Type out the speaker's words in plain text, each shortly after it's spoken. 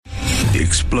The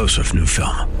explosive new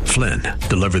film, Flynn,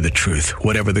 deliver the truth,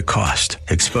 whatever the cost,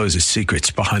 exposes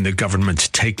secrets behind the government's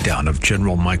takedown of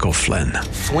General Michael Flynn.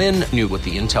 Flynn knew what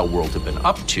the intel world had been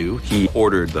up to. He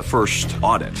ordered the first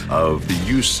audit of the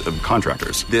use of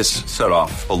contractors. This set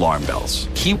off alarm bells.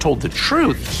 He told the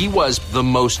truth. He was the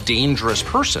most dangerous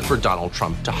person for Donald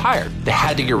Trump to hire. They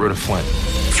had to get rid of Flynn.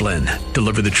 Flynn,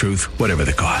 deliver the truth, whatever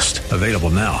the cost. Available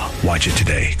now. Watch it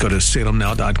today. Go to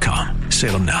salemnow.com.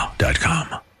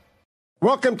 salemnow.com.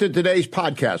 Welcome to today's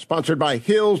podcast, sponsored by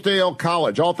Hillsdale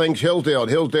College. All things Hillsdale at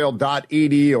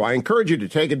hillsdale.edu. I encourage you to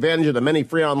take advantage of the many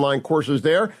free online courses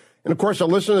there. And, of course, to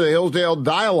listen to the Hillsdale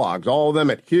Dialogues, all of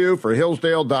them at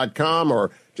hugh4hillsdale.com,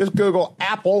 or just Google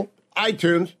Apple,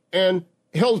 iTunes, and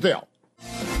Hillsdale.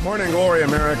 Morning glory,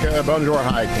 America. Bonjour,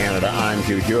 hi, Canada. I'm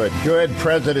Hugh Hewitt. Good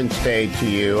President's Day to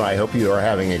you. I hope you are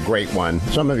having a great one.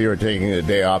 Some of you are taking the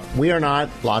day off. We are not.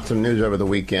 Lots of news over the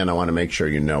weekend. I want to make sure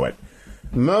you know it.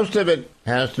 Most of it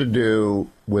has to do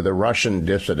with a Russian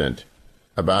dissident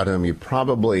about whom you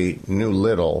probably knew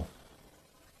little,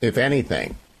 if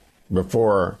anything,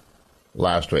 before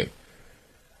last week.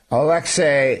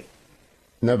 Alexei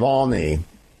Navalny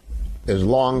has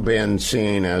long been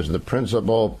seen as the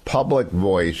principal public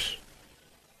voice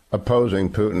opposing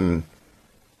Putin,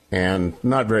 and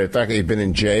not very effective. He's been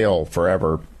in jail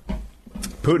forever.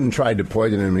 Putin tried to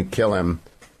poison him and kill him,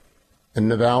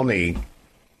 and Navalny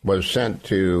was sent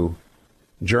to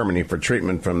Germany for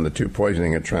treatment from the two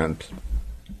poisoning attempts.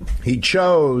 He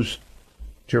chose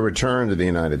to return to the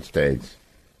United States,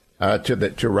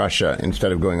 to Russia,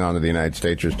 instead of going on to the United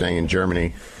States or staying in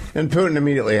Germany. And Putin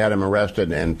immediately had him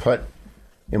arrested and put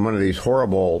in one of these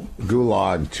horrible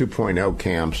Gulag 2.0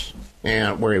 camps,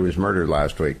 and where he was murdered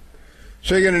last week.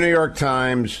 So you get a New York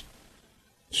Times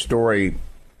story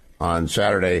on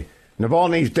Saturday.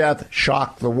 Navalny's death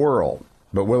shocked the world,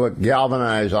 but will it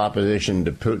galvanize opposition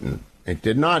to Putin? It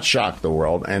did not shock the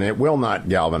world, and it will not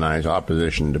galvanize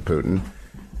opposition to Putin,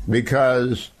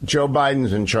 because Joe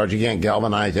Biden's in charge. He can't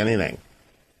galvanize anything.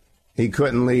 He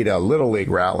couldn't lead a Little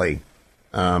League rally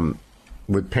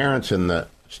with parents in the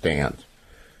stands.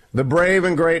 The brave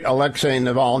and great Alexei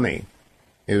Navalny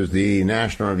is the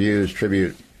National Review's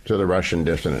tribute to the Russian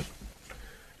dissident.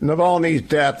 Navalny's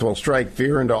death will strike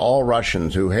fear into all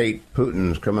Russians who hate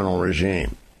Putin's criminal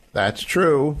regime. That's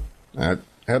true. That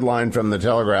headline from the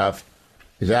Telegraph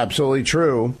is absolutely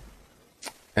true.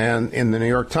 And in the New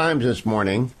York Times this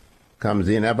morning comes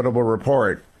the inevitable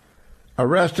report.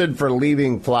 Arrested for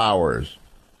leaving flowers.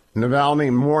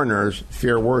 Navalny mourners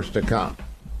fear worse to come.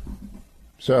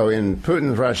 So in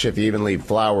Putin's Russia, if you even leave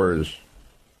flowers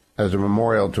as a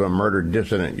memorial to a murdered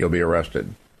dissident, you'll be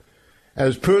arrested.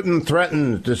 As Putin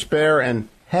threatens despair and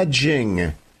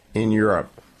hedging in Europe,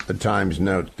 the Times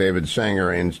notes David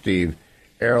Sanger and Steve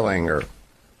Erlanger.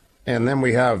 And then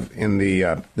we have in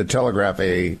the Telegraph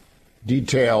a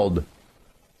detailed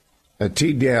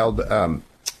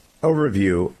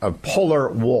overview of Polar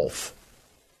Wolf.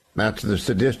 That's the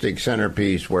sadistic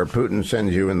centerpiece where Putin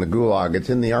sends you in the Gulag. It's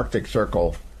in the Arctic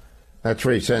Circle. That's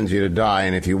where he sends you to die.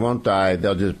 And if you won't die,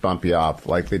 they'll just bump you off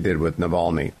like they did with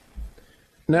Navalny.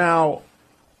 Now,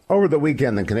 over the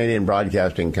weekend, the Canadian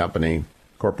Broadcasting Company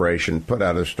Corporation put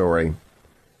out a story.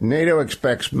 NATO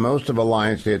expects most of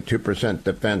alliance to hit 2%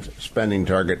 defense spending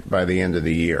target by the end of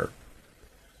the year.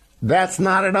 That's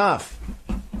not enough,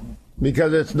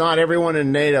 because it's not everyone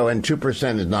in NATO, and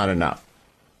 2% is not enough.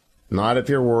 Not if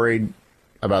you're worried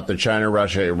about the China,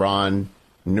 Russia, Iran,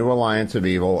 new alliance of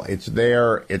evil. It's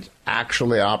there. It's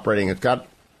actually operating. It's got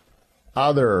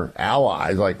other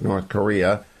allies like North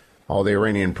Korea, all the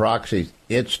Iranian proxies.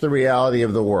 It's the reality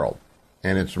of the world,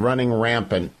 and it's running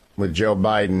rampant with Joe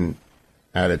Biden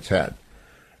at its head.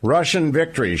 Russian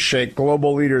victories shake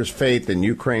global leaders' faith in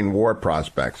Ukraine war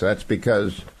prospects. That's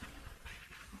because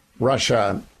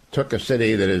Russia took a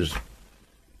city that is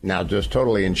now just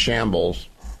totally in shambles,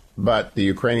 but the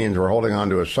Ukrainians were holding on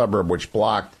to a suburb which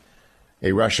blocked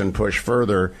a Russian push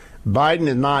further. Biden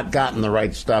has not gotten the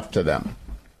right stuff to them.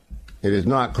 It is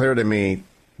not clear to me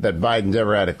that Biden's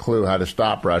ever had a clue how to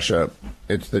stop Russia.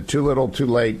 It's the too little, too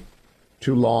late,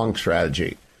 too long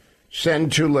strategy.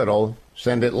 Send too little,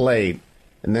 send it late,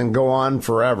 and then go on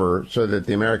forever so that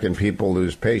the American people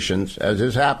lose patience, as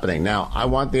is happening. Now, I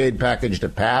want the aid package to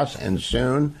pass, and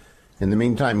soon. In the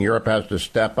meantime, Europe has to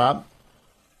step up.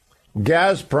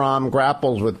 Gazprom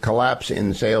grapples with collapse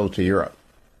in sales to Europe.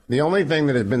 The only thing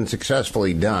that has been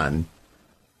successfully done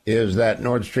is that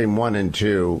Nord Stream 1 and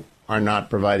 2 are not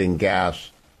providing gas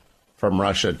from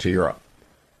Russia to Europe.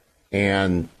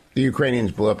 And the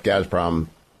Ukrainians blew up Gazprom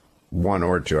 1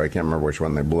 or 2. I can't remember which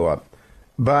one they blew up.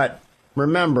 But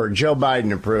remember, Joe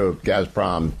Biden approved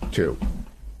Gazprom 2.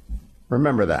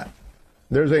 Remember that.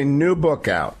 There's a new book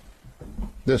out,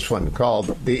 this one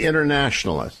called The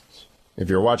Internationalists. If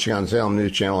you're watching on Salem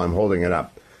News Channel, I'm holding it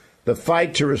up. The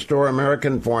Fight to Restore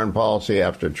American Foreign Policy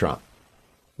After Trump.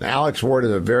 Now, Alex Ward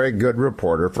is a very good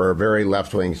reporter for a very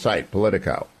left-wing site,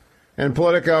 Politico. And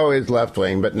Politico is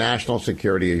left-wing, but national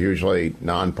security is usually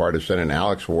nonpartisan, and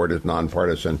Alex Ward is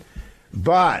nonpartisan.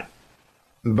 But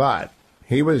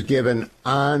he was given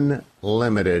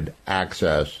unlimited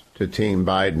access to Team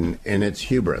Biden in its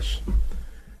hubris.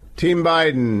 Team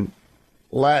Biden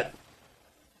let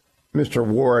Mr.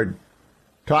 Ward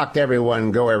talk to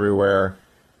everyone, go everywhere,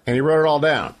 and he wrote it all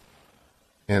down.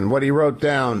 And what he wrote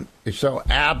down is so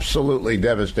absolutely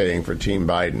devastating for Team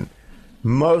Biden,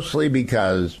 mostly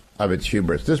because of its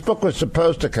hubris. This book was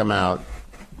supposed to come out,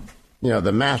 the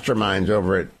masterminds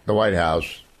over at the White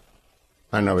House.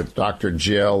 I don't know if it's Dr.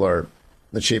 Jill or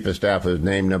the chief of staff whose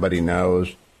name nobody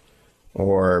knows,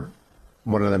 or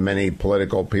one of the many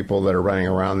political people that are running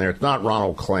around there. It's not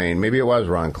Ronald Klain. Maybe it was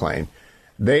Ron Klain.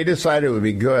 They decided it would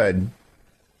be good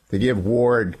to give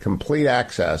Ward complete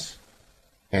access,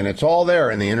 and it's all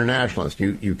there in The Internationalist.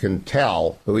 You can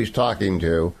tell who he's talking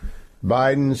to.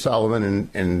 Biden, Sullivan,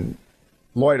 and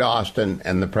Lloyd Austin,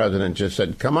 and the president just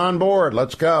said, come on board,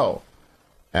 let's go,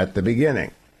 at the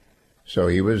beginning. So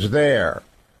he was there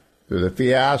through the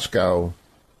fiasco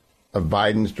of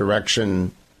Biden's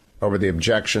direction over the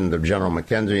objections of General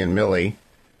McKenzie and Milley,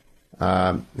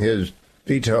 his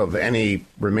veto of any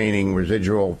remaining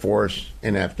residual force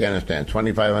in Afghanistan,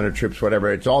 2,500 troops,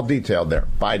 whatever. It's all detailed there.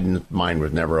 Biden's mind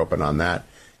was never open on that.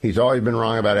 He's always been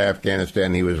wrong about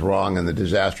Afghanistan. He was wrong, and the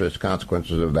disastrous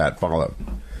consequences of that followed.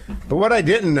 But what I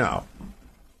didn't know,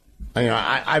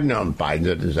 I've known Biden's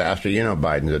a disaster. You know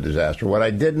Biden's a disaster. What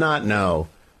I did not know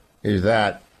is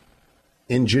that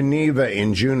in Geneva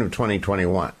in June of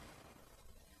 2021,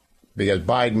 because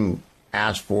Biden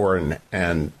asked for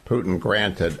and Putin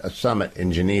granted a summit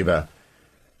in Geneva,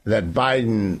 that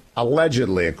Biden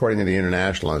allegedly, according to The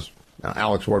Internationalist, now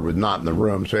Alex Ward was not in the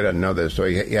room, so he doesn't know this, so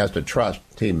he has to trust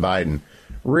Team Biden,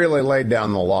 really laid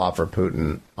down the law for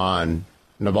Putin on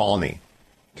Navalny,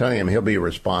 telling him he'll be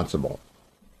responsible.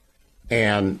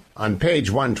 And on page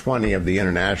 120 of The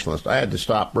Internationalist, I had to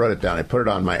stop, wrote it down, I put it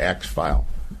on my X file,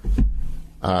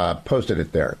 posted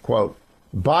it there, quote,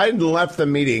 Biden left the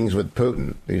meetings with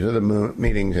Putin. These are the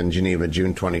meetings in Geneva,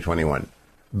 June 2021.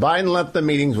 Biden left the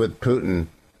meetings with Putin,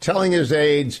 telling his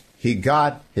aides he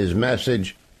got his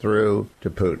message through to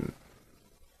Putin.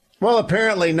 Well,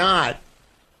 apparently not,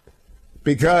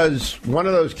 because one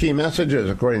of those key messages,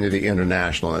 according to The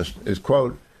Internationalist, is,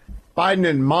 quote, Biden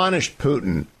admonished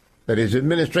Putin that his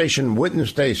administration wouldn't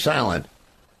stay silent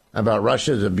about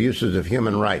Russia's abuses of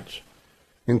human rights,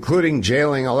 including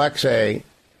jailing Alexei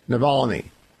Navalny,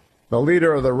 the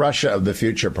leader of the Russia of the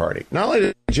Future Party. Not only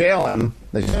did they jail him,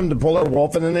 they sent him to pull a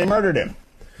wolf and then they murdered him.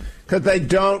 Because they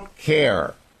don't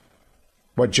care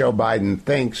what Joe Biden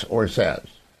thinks or says.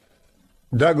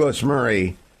 Douglas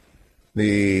Murray,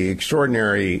 the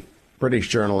extraordinary British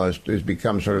journalist who's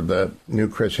become sort of the new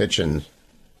Chris Hitchens,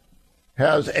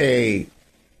 has a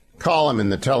column in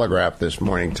the Telegraph this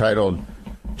morning titled,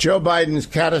 Joe Biden's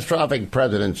catastrophic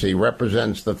presidency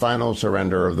represents the final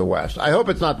surrender of the West. I hope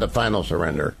it's not the final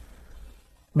surrender.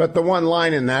 But the one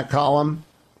line in that column,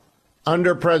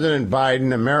 under President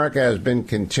Biden, America has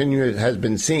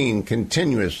been seen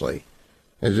continuously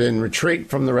as in retreat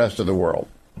from the rest of the world.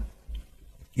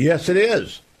 Yes, it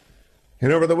is.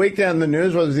 And over the weekend, the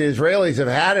news was the Israelis have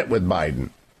had it with Biden.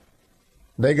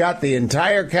 They got the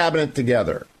entire cabinet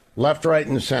together, left, right,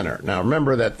 and center. Now,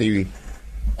 remember that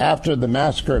after the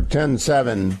massacre of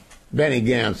 10/7, Benny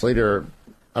Gantz, leader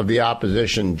of the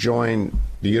opposition, joined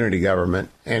the unity government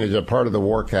and is a part of the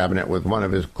war cabinet with one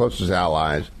of his closest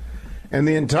allies. And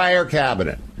the entire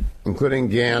cabinet, including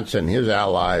Gantz and his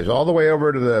allies, all the way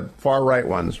over to the far right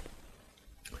ones,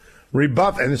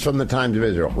 and this is from the Times of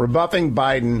Israel, rebuffing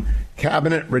Biden,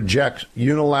 cabinet rejects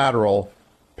unilateral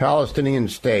Palestinian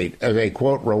state as a,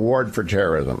 quote, reward for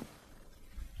terrorism.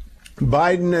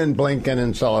 Biden and Blinken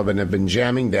and Sullivan have been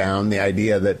jamming down the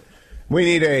idea that we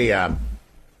need an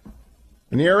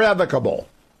irrevocable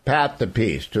path to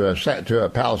peace, to a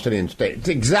Palestinian state. It's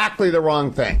exactly the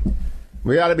wrong thing.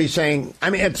 We ought to be saying,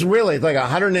 it's like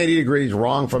 180 degrees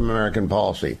wrong from American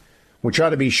policy, which ought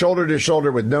to be shoulder to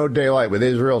shoulder with no daylight with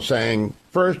Israel saying,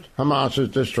 first, Hamas is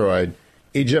destroyed.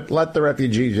 Egypt, let the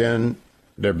refugees in.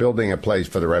 They're building a place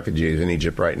for the refugees in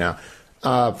Egypt right now.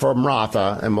 From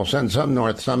Rafah, and we'll send some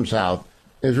north, some south.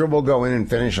 Israel will go in and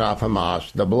finish off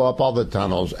Hamas. They'll blow up all the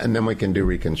tunnels, and then we can do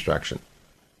reconstruction.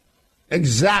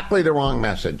 Exactly the wrong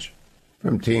message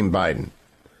from Team Biden.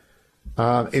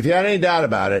 If you had any doubt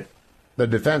about it, the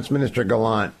Defense Minister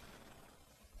Gallant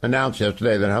announced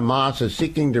yesterday that Hamas is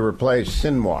seeking to replace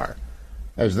Sinwar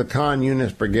as the Khan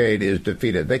Yunis brigade is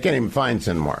defeated. They can't even find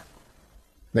Sinwar.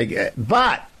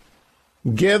 But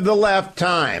give the left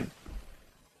time.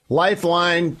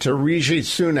 Lifeline to Rishi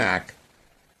Sunak,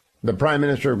 the Prime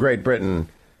Minister of Great Britain,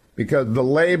 because the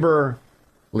Labour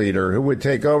leader who would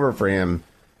take over for him,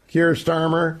 Keir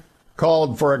Starmer,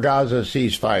 called for a Gaza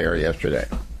ceasefire yesterday.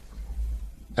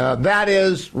 That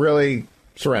is really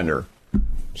surrender.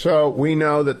 So we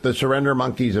know that the surrender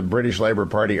monkeys of British Labour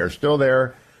Party are still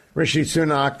there. Rishi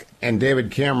Sunak and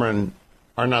David Cameron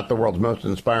are not the world's most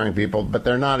inspiring people, but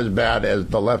they're not as bad as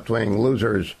the left-wing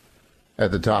losers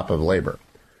at the top of Labour.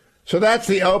 So that's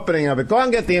the opening of it. Go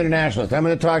and get the Internationalist. I'm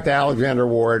going to talk to Alexander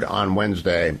Ward on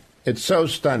Wednesday. It's so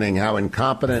stunning how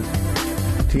incompetent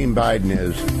Team Biden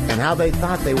is and how they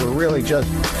thought they were really just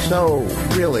so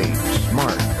really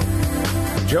smart.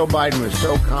 Joe Biden was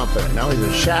so confident. Now he's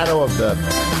a shadow of the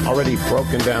already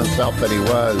broken down self that he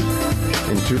was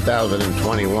in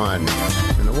 2021.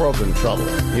 And the world's in trouble.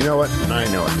 You know it, and I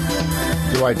know it.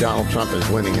 That's why Donald Trump is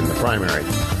winning in the primary.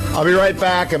 I'll be right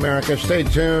back, America. Stay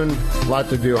tuned. A lot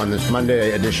to do on this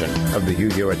Monday edition of the Hugh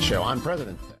Hewitt Show on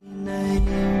President's Day.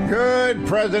 Good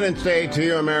President's Day to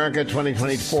you, America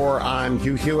 2024. I'm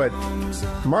Hugh Hewitt.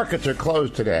 Markets are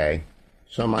closed today,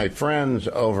 so my friends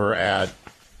over at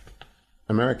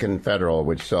American Federal,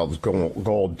 which sells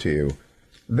gold to you,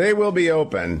 they will be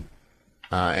open,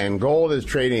 and gold is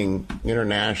trading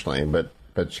internationally, but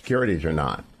securities are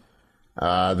not.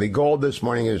 The gold this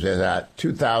morning is at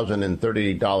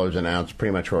 $2,030 an ounce,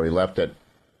 pretty much where we left it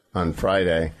on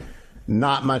Friday.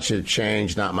 Not much has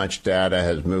changed. Not much data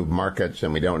has moved markets,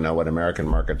 and we don't know what American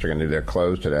markets are going to do. They're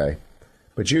closed today.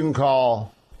 But you can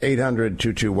call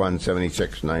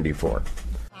 800-221-7694.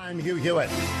 I'm Hugh Hewitt,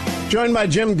 joined by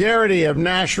Jim Garrity of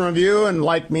National Review and,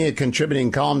 like me, a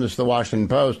contributing columnist to the Washington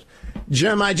Post.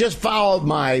 Jim, I just followed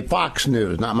my Fox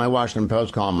News, not my Washington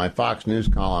Post column, my Fox News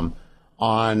column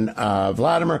on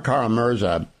Vladimir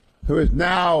Kara-Murza, who is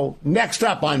now next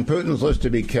up on Putin's list to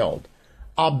be killed.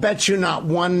 I'll bet you not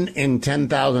 1 in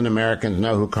 10,000 Americans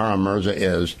know who Kara-Murza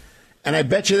is. And I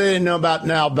bet you they didn't know about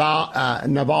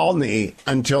Navalny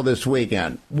until this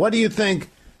weekend. What do you think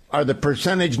are the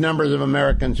percentage numbers of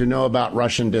Americans who know about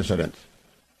Russian dissidents?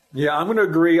 Yeah, I'm going to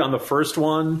agree on the first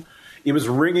one. It was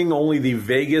ringing only the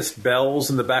vaguest bells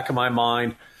in the back of my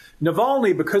mind.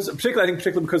 Navalny, particularly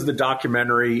because of the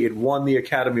documentary, it won the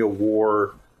Academy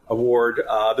Award.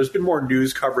 There's been more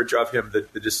news coverage of him.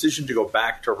 The decision to go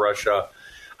back to Russia.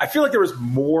 I feel like there was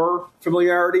more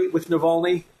familiarity with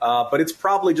Navalny, but it's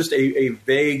probably just a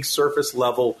vague surface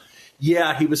level.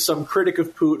 Yeah, he was some critic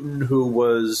of Putin who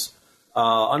was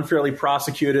unfairly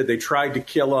prosecuted. They tried to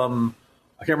kill him.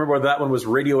 I can't remember whether that one was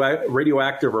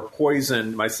radioactive or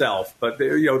poison myself, but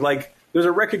there's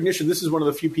a recognition. This is one of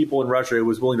the few people in Russia who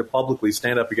was willing to publicly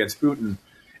stand up against Putin.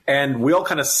 And we all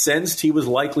kind of sensed he was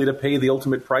likely to pay the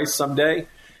ultimate price someday.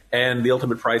 And the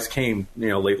ultimate price came,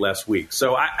 late last week.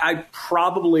 So I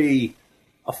probably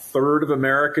a third of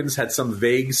Americans had some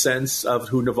vague sense of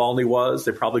who Navalny was.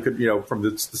 They probably could, from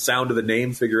the sound of the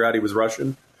name, figure out he was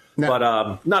Russian. Now,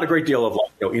 but not a great deal of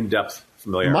in-depth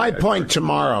familiarity. My point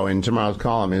tomorrow in tomorrow's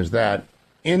column is that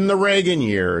in the Reagan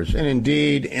years, and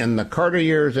indeed in the Carter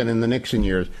years and in the Nixon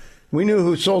years, we knew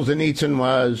who Solzhenitsyn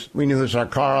was. We knew who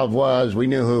Sakharov was. We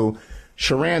knew who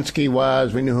Sharansky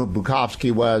was. We knew who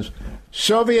Bukovsky was.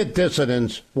 Soviet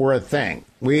dissidents were a thing.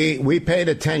 We paid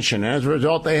attention. As a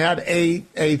result, they had a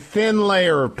thin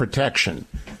layer of protection.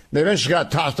 They eventually got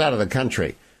tossed out of the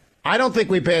country. I don't think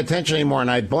we pay attention anymore,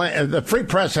 and the Free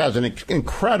Press has an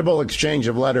incredible exchange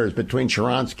of letters between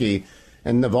Sharansky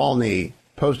and Navalny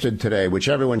posted today, which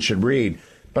everyone should read.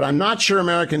 But I'm not sure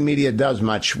American media does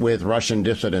much with Russian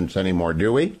dissidents anymore,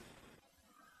 do we?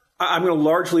 I'm going to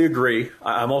largely agree.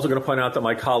 I'm also going to point out that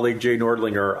my colleague Jay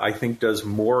Nordlinger, I think, does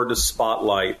more to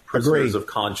spotlight prisoners of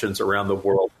conscience around the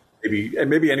world,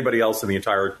 maybe anybody else in the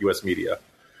entire U.S. media.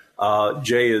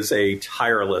 Jay is a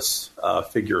tireless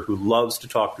figure who loves to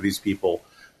talk to these people,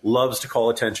 loves to call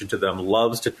attention to them,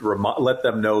 loves to let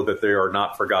them know that they are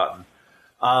not forgotten.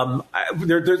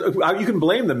 You can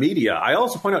blame the media. I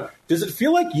also point out, does it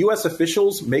feel like U.S.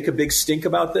 officials make a big stink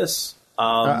about this?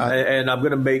 And I'm going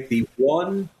to make the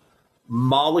one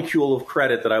molecule of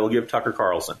credit that I will give Tucker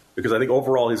Carlson, because I think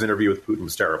overall his interview with Putin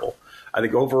was terrible. I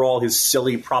think overall his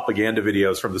silly propaganda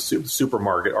videos from the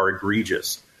supermarket are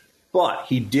egregious. But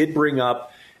he did bring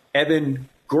up Evan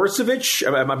Gorsevich.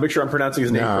 I'm not sure I'm pronouncing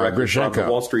his name correctly. From the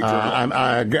Wall Street Journal.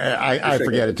 I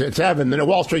forget it. It's Evan, the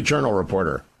Wall Street Journal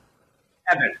reporter.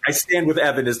 Evan. I stand with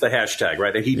Evan is the hashtag,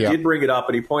 right? And he did bring it up,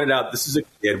 and he pointed out this is a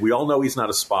kid. We all know he's not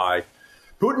a spy.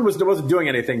 Putin wasn't doing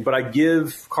anything, but I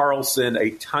give Carlson a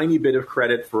tiny bit of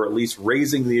credit for at least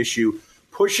raising the issue,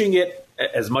 pushing it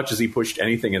as much as he pushed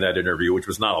anything in that interview, which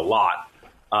was not a lot,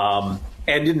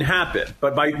 and didn't happen.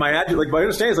 But my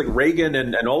understanding is like Reagan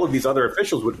and all of these other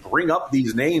officials would bring up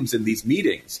these names in these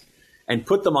meetings and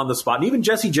put them on the spot. And even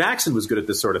Jesse Jackson was good at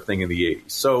this sort of thing in the 80s.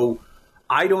 So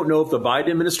I don't know if the Biden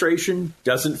administration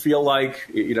doesn't feel like,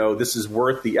 this is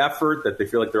worth the effort, that they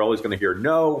feel like they're always going to hear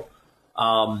no.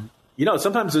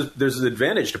 Sometimes there's an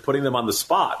advantage to putting them on the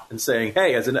spot and saying,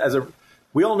 hey,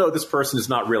 we all know this person is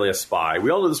not really a spy.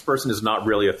 We all know this person is not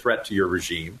really a threat to your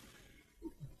regime.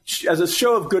 As a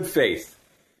show of good faith,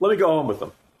 let me go home with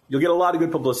them. You'll get a lot of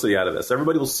good publicity out of this.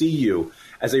 Everybody will see you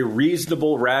as a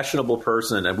reasonable, rational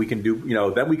person, and we can do,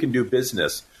 then we can do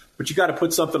business. But you got to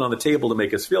put something on the table to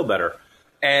make us feel better.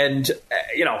 And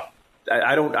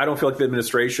I don't feel like the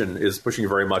administration is pushing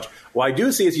very much. What I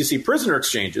do see is you see prisoner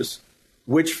exchanges,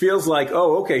 which feels like,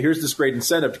 oh, okay, here's this great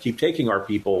incentive to keep taking our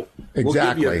people. Exactly. We'll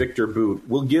give you a Victor Boot.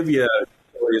 We'll give you a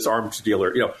arms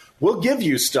dealer. We'll give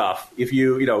you stuff if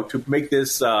you to make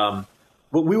this.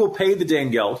 We will pay the dang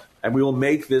geld, and we will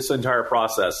make this entire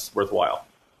process worthwhile.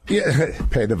 Yeah,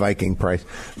 pay the Viking price.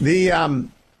 The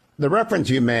reference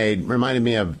you made reminded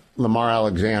me of Lamar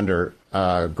Alexander,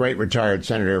 great retired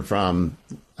senator from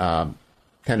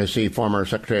Tennessee, former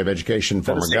Secretary of Education,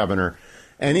 former governor.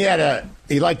 And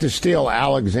he liked to steal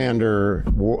Alexander,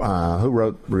 who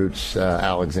wrote Roots,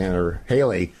 Alexander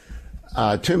Haley.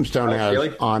 Tombstone has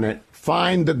Haley on it,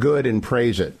 find the good and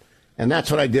praise it. And that's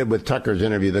what I did with Tucker's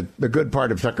interview. The good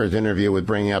part of Tucker's interview was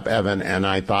bringing up Evan, and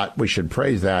I thought we should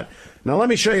praise that. Now, let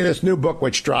me show you this new book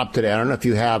which dropped today. I don't know if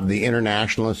you have The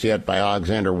Internationalist yet by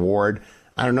Alexander Ward.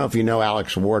 I don't know if you know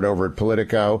Alex Ward over at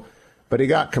Politico, but he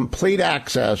got complete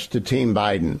access to Team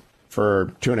Biden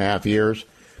for 2.5 years.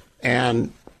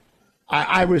 And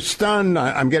I was stunned.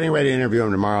 I'm getting ready to interview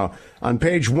him tomorrow. On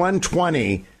page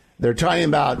 120, they're talking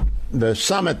about the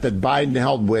summit that Biden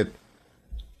held with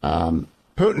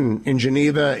Putin in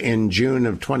Geneva in June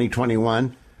of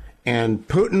 2021. And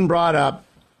Putin brought up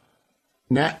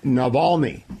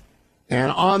Navalny.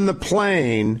 And on the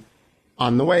plane,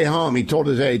 on the way home, he told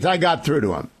his aides, I got through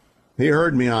to him. He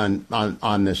heard me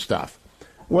on this stuff.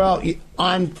 Well,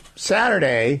 on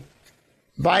Saturday,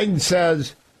 Biden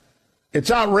says, it's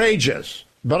outrageous,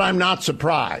 but I'm not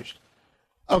surprised.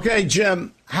 Okay,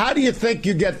 Jim, how do you think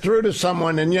you get through to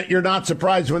someone and yet you're not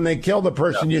surprised when they kill the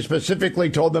person you specifically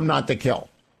told them not to kill?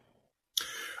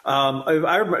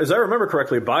 As I remember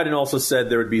correctly, Biden also said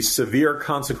there would be severe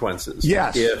consequences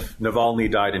if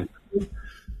Navalny died in prison.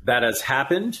 That has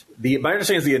happened. My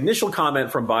understanding is the initial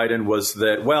comment from Biden was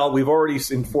that, well, we've already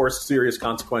enforced serious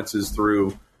consequences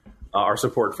through our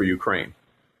support for Ukraine.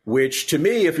 Which, to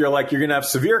me, if you're like, you're going to have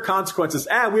severe consequences,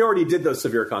 we already did those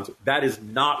severe consequences. That is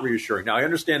not reassuring. Now, I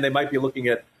understand they might be looking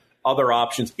at other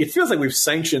options. It feels like we've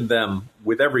sanctioned them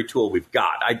with every tool we've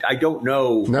got. I don't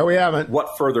know. No, we haven't.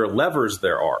 What further levers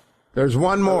there are. There's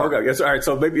one more. Okay. Yes, all right.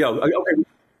 So maybe, okay.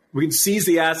 We can seize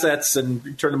the assets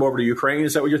and turn them over to Ukraine.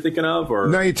 Is that what you're thinking of? Or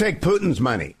no, you take Putin's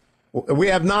money. We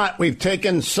have not. We've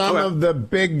taken some of the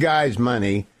big guys'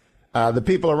 money, the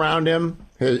people around him,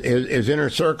 his inner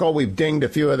circle. We've dinged a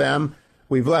few of them.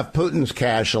 We've left Putin's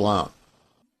cash alone.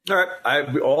 All right.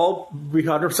 I'll be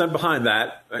 100% behind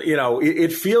that.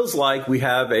 It feels like we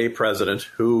have a president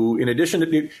who, in addition to,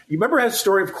 you remember that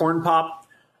story of Corn Pop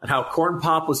and how Corn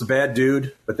Pop was a bad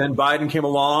dude, but then Biden came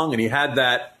along and he had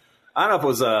that, I don't know if it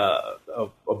was a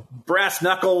brass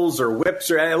knuckles or whips,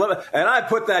 and I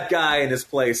put that guy in his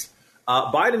place.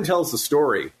 Biden tells the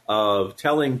story of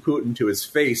telling Putin to his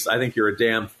face, I think you're a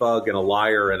damn thug and a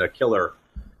liar and a killer.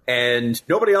 And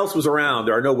nobody else was around.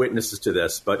 There are no witnesses to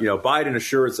this. But, Biden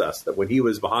assures us that when he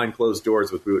was behind closed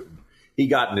doors with Putin, he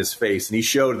got in his face and he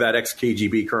showed that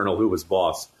ex-KGB colonel who was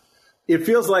boss. It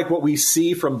feels like what we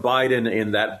see from Biden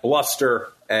in that bluster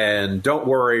and don't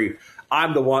worry,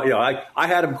 I'm the one, I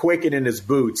had him quaking in his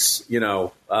boots,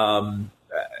 that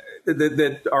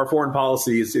our foreign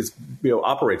policy is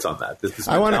operates on that. This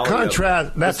I want to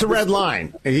contrast. That's the red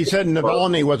line. He said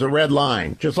Navalny was a red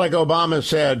line, just like Obama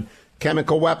said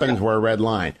chemical weapons were a red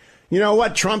line. You know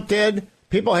what Trump did?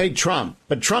 People hate Trump,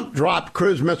 but Trump dropped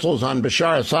cruise missiles on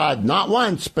Bashar Assad not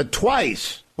once, but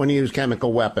twice when he used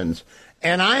chemical weapons.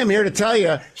 And I am here to tell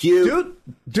you, Hugh,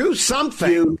 do something.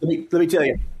 Hugh, let me tell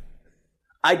you.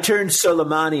 I turned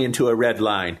Soleimani into a red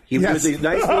line. He was a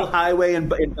nice little highway in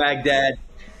Baghdad,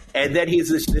 and then he's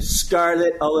this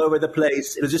scarlet all over the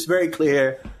place. It was just very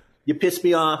clear. You pissed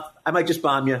me off. I might just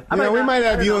bomb you. We might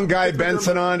have you and Guy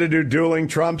Benson on to do dueling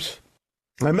Trumps.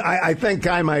 I think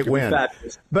Guy might win.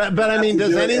 But I mean,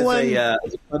 does anyone...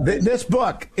 this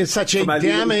book is such a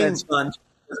damning...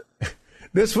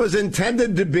 This was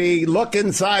intended to be look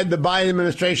inside the Biden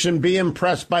administration, be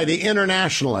impressed by the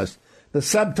internationalists. The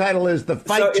subtitle is The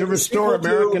Fight to Restore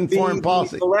American Foreign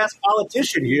Policy. The Last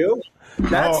Politician, Hugh.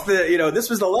 That's this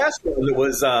was the last one that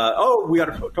was, we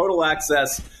got total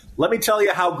access. Let me tell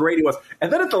you how great he was.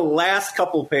 And then at the last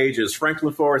couple pages,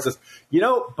 Franklin Forrest says,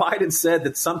 Biden said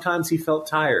that sometimes he felt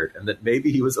tired and that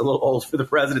maybe he was a little old for the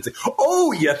presidency.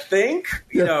 Oh, you think?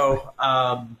 Jim,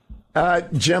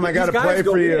 I got to play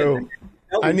for you.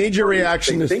 I need your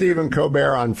reaction to Stephen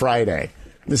Colbert on Friday.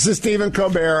 This is Stephen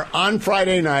Colbert on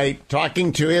Friday night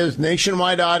talking to his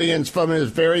nationwide audience from his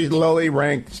very lowly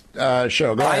ranked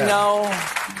show. Go ahead.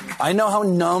 I know how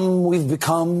numb we've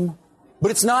become,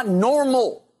 but it's not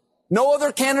normal. No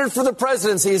other candidate for the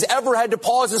presidency has ever had to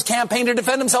pause his campaign to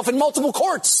defend himself in multiple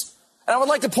courts. And I would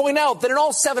like to point out that in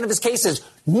all 7 of his cases,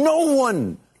 no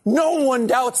one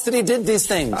doubts that he did these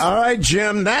things. All right,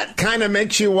 Jim, that kind of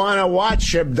makes you want to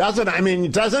watch him, doesn't it? I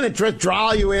mean, doesn't it just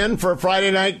draw you in for a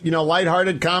Friday night,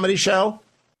 lighthearted comedy show?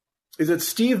 Is it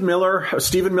Stephen Miller,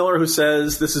 who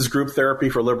says this is group therapy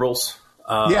for liberals?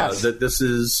 Yes. That this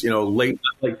is,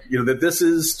 that this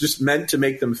is just meant to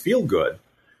make them feel good.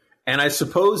 And I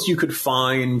suppose you could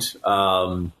find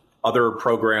other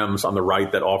programs on the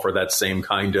right that offer that same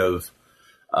kind of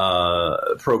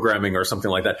programming or something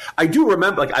like that. I do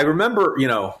remember,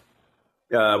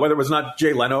 whether it was not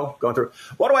Jay Leno going through,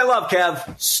 what do I love,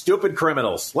 Kev? Stupid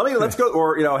criminals. Let's go,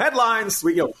 or, headlines,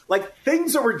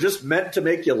 things that were just meant to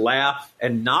make you laugh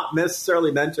and not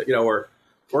necessarily meant to, or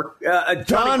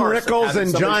Don Rickles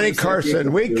and Johnny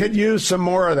Carson. We could use some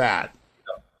more of that.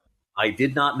 I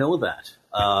did not know that.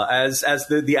 As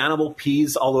the animal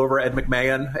pees all over Ed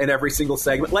McMahon in every single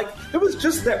segment. It was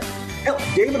just that. Hell,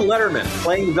 David Letterman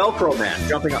playing Velcro Man,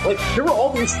 jumping up. There were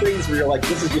all these things where you're like,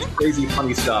 this is just crazy,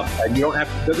 funny stuff. And you don't have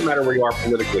to, it doesn't matter where you are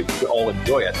politically, you all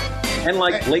enjoy it. And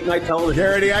late night television.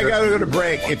 Garrity, I got to go to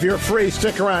break. If you're free,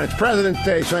 stick around. It's President's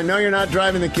Day, so I know you're not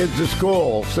driving the kids to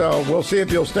school. So we'll see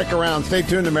if you'll stick around. Stay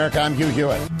tuned, America. I'm Hugh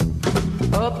Hewitt.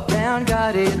 Up, down,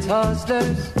 got its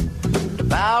hustlers.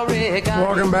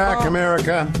 Welcome back,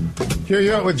 America. Hugh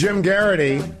Hewitt with Jim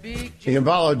Garrity. You can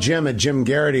follow Jim at Jim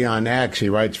Garrity on X. He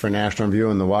writes for National Review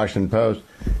and the Washington Post.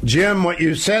 Jim, what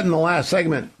you said in the last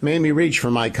segment made me reach for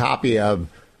my copy of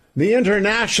The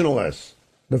Internationalists,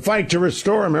 The Fight to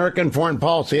Restore American Foreign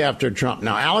Policy After Trump.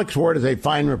 Now, Alex Ward is a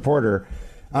fine reporter.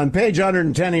 On page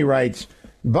 110, he writes,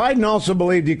 Biden also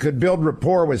believed he could build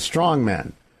rapport with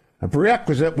strongmen. A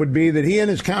prerequisite would be that he and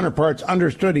his counterparts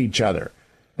understood each other.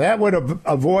 That would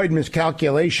avoid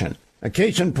miscalculation. A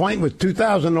case in point was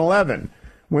 2011,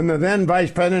 when the then Vice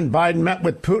President Biden met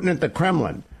with Putin at the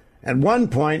Kremlin. At one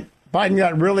point, Biden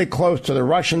got really close to the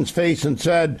Russian's face and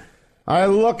said, I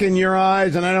look in your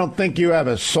eyes and I don't think you have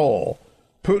a soul.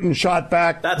 Putin shot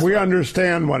back, we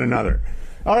understand one another.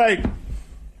 All right,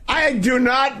 I do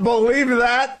not believe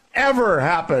that ever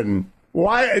happened.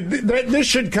 Why? This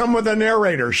should come with a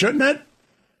narrator, shouldn't it?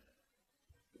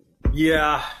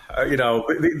 Yeah,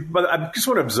 but I just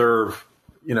want to observe,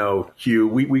 Hugh,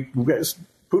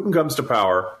 Putin comes to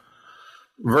power,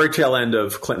 very tail end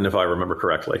of Clinton, if I remember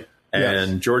correctly.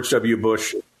 And yes. George W.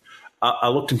 Bush, I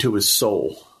looked into his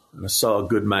soul and I saw a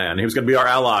good man. He was going to be our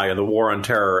ally in the war on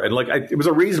terror. And it was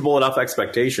a reasonable enough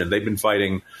expectation. They've been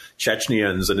fighting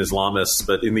Chechens and Islamists.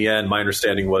 But in the end, my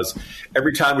understanding was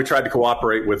every time we tried to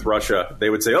cooperate with Russia, they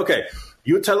would say, OK,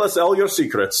 you tell us all your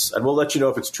secrets and we'll let you know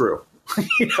if it's true.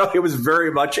 It was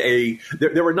very much they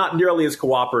were not nearly as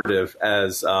cooperative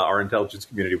as our intelligence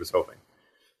community was hoping.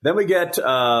 Then we get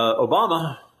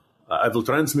Obama. I will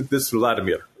transmit this to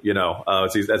Vladimir,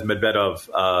 as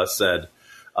Medvedev said.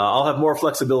 I'll have more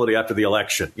flexibility after the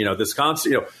election. This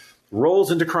constant,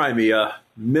 rolls into Crimea,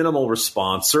 minimal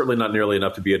response, certainly not nearly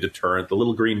enough to be a deterrent. The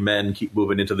little green men keep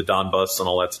moving into the Donbass and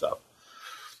all that stuff.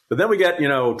 But then we get,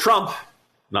 Trump.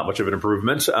 Not much of an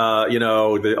improvement.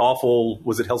 The awful,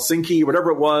 was it Helsinki,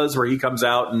 whatever it was, where he comes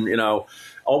out and,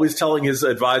 always telling his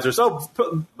advisors,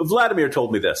 Vladimir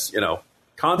told me this,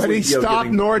 constantly. But he stopped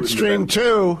Nord Stream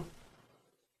 2.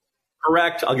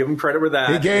 Correct. I'll give him credit for that.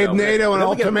 He gave NATO an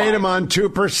ultimatum on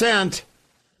 2%.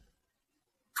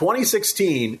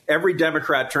 2016, every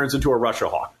Democrat turns into a Russia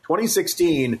hawk.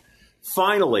 2016,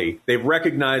 finally, they've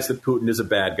recognized that Putin is a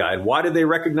bad guy. And why did they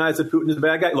recognize that Putin is a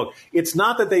bad guy? Look, it's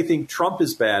not that they think Trump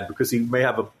is bad because he may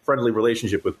have a friendly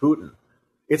relationship with Putin.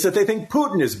 It's that they think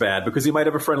Putin is bad because he might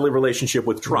have a friendly relationship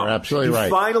with Trump. You're absolutely right. He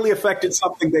finally affected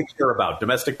something they care about,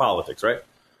 domestic politics, right?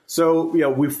 So,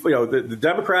 the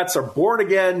Democrats are born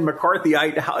again,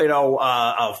 McCarthyite,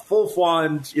 full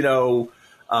fond,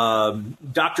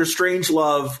 Dr.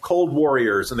 Strangelove, Cold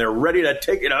Warriors, and they're ready to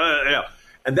take it.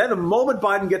 And then the moment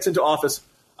Biden gets into office,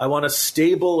 I want a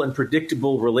stable and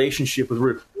predictable relationship with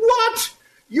Russia. What?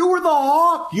 You were the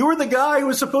hawk. You were the guy who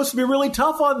was supposed to be really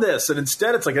tough on this. And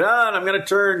instead it's like, I'm going to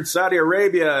turn Saudi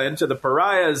Arabia into the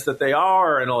pariahs that they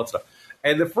are and all that stuff.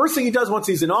 And the first thing he does once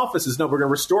he's in office is, no, we're going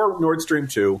to restore Nord Stream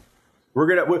 2.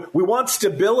 We want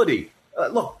stability.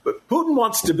 Look, Putin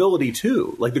wants stability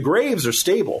too. Like, the graves are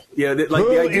stable. Yeah, like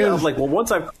the idea of, like, well,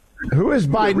 once I've... Who is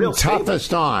Biden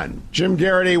toughest on? Jim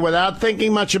Garrity, without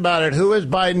thinking much about it, who has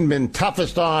Biden been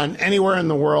toughest on anywhere in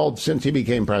the world since he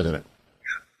became president?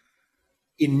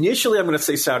 Initially, I'm going to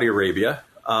say Saudi Arabia.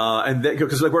 And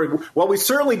because we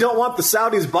certainly don't want the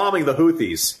Saudis bombing the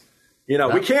Houthis.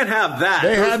 We can't have that.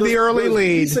 They had the early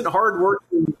lead. Decent,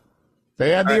 hard-working. They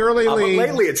had the early lead. But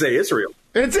lately, it's Israel.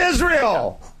 It's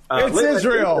Israel. It's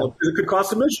Israel. It could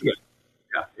cost them Michigan.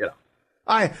 Yeah.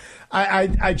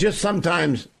 I just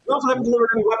sometimes. We also haven't delivered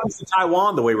any weapons to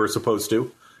Taiwan the way we're supposed to.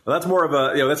 Well, that's more of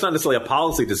a, that's not necessarily a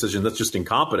policy decision. That's just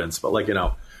incompetence. But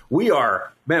we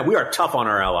are tough on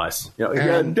our allies.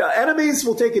 Enemies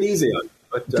will take it easy on.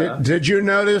 But, did you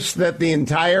notice that the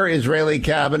entire Israeli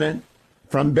cabinet,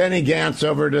 from Benny Gantz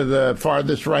over to the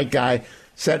farthest right guy,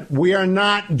 said we are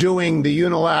not doing the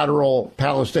unilateral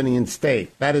Palestinian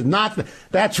state.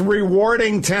 That's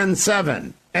rewarding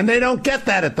 10-7. And they don't get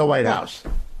that at the White House.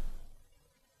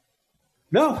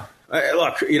 No.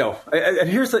 Look, and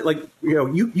here's the,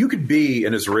 you could be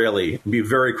an Israeli and be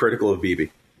very critical of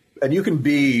Bibi. And you can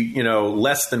be,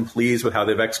 less than pleased with how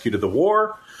they've executed the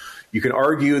war. You can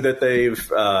argue that they've,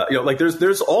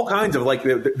 there's all kinds of,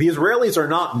 the Israelis are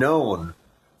not known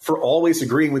for always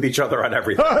agreeing with each other on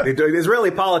everything. The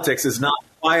Israeli politics is not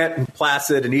quiet and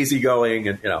placid and easygoing,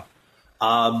 and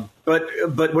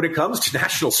but when it comes to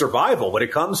national survival, when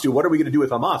it comes to what are we going to do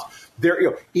with Hamas,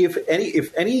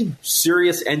 if any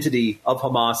serious entity of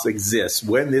Hamas exists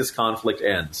when this conflict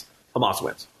ends, Hamas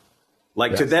wins.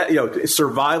 To that,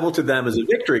 survival to them is a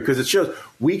victory because it shows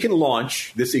we can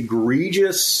launch this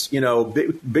egregious,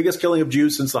 biggest killing of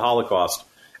Jews since the Holocaust,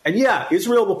 and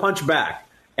Israel will punch back.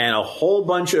 And a whole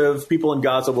bunch of people in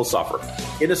Gaza will suffer.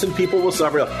 Innocent people will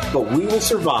suffer, but we will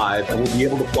survive and we'll be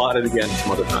able to plot it again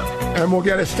some other time. And we'll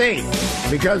get a state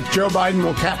because Joe Biden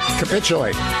will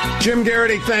capitulate. Jim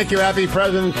Garrity, thank you. Happy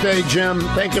President's Day, Jim.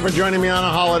 Thank you for joining me on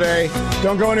a holiday.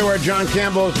 Don't go anywhere. John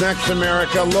Campbell is next.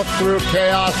 America. Look through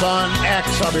chaos on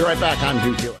X. I'll be right back on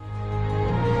Hugh Hewitt.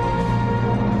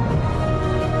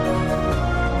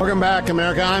 Welcome back,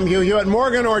 America. I'm Hugh Hewitt.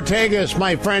 Morgan Ortagus,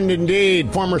 my friend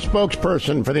indeed, former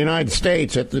spokesperson for the United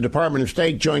States at the Department of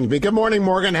State, joins me. Good morning,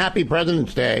 Morgan. Happy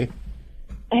President's Day.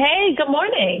 Hey, good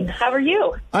morning. How are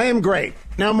you? I am great.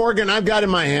 Now, Morgan, I've got in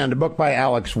my hand a book by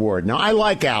Alex Ward. Now, I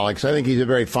like Alex. I think he's a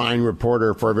very fine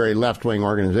reporter for a very left-wing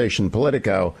organization,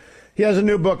 Politico. He has a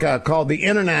new book out called The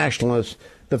Internationalist,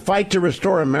 The Fight to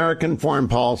Restore American Foreign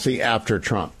Policy After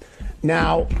Trump.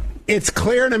 Now, it's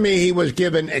clear to me he was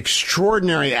given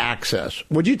extraordinary access.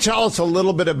 Would you tell us a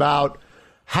little bit about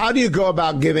how do you go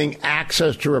about giving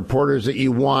access to reporters that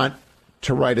you want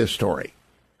to write a story?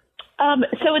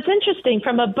 So it's interesting.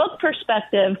 From a book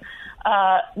perspective,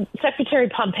 Secretary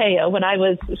Pompeo, when I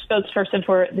was spokesperson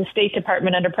for the State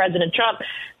Department under President Trump,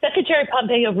 Secretary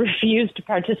Pompeo refused to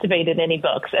participate in any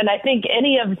books. And I think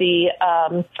any of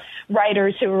the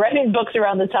writers who were writing books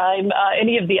around the time,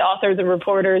 any of the authors and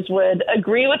reporters would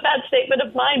agree with that statement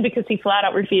of mine because he flat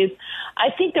out refused. I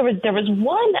think there was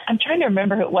one, I'm trying to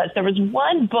remember who it was. There was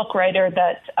one book writer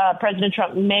that President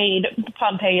Trump made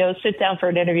Pompeo sit down for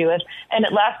an interview with, and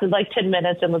it lasted like 10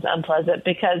 minutes and was unpleasant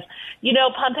because,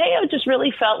 Pompeo just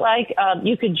really felt like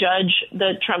you could judge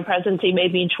the Trump presidency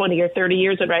maybe in 20 or 30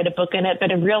 years and write a book in it.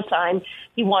 But in real time,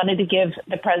 he wanted to give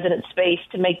the president space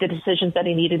to make the decisions that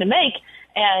he needed to make.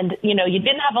 And, you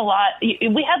didn't have a lot.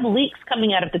 We had leaks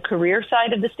coming out of the career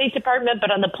side of the State Department,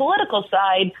 but on the political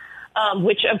side,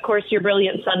 which, of course, your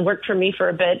brilliant son worked for me for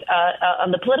a bit.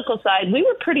 On the political side, we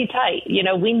were pretty tight.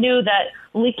 We knew that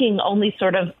leaking only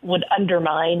sort of would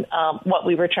undermine what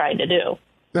we were trying to do.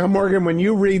 Now, Morgan, when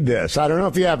you read this, I don't know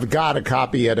if you have got a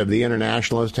copy yet of The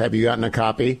Internationalist. Have you gotten a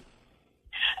copy?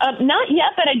 Not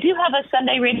yet, but I do have a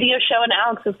Sunday radio show, and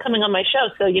Alex is coming on my show.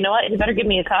 So you know what? You better give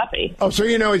me a copy. Oh, so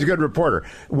he's a good reporter.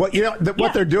 What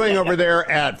they're doing over there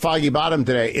at Foggy Bottom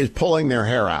today is pulling their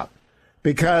hair out.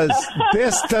 Because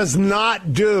this does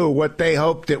not do what they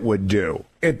hoped it would do.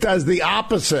 It does the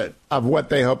opposite of what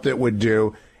they hoped it would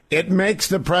do. It makes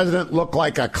the president look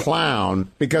like a clown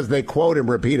because they quote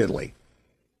him repeatedly.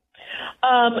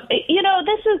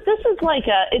 This is like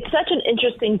it's such an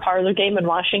interesting parlor game in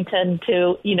Washington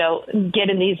to, get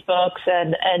in these books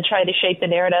and try to shape the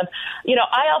narrative.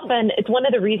 It's one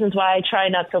of the reasons why I try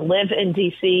not to live in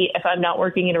D.C. if I'm not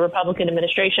working in a Republican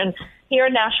administration. Here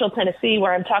in Nashville, Tennessee,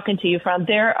 where I'm talking to you from,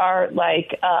 there are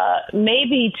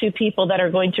maybe 2 people that are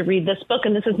going to read this book.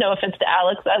 And this is no offense to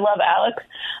Alex. I love Alex.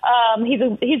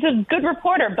 He's a good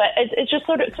reporter, but it's just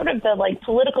sort of the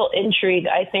political intrigue,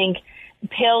 I think,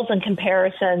 pales in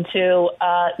comparison to,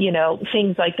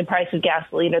 things like the price of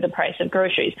gasoline or the price of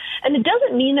groceries. And it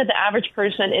doesn't mean that the average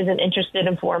person isn't interested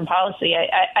in foreign policy.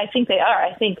 I think they are.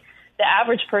 I think the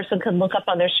average person can look up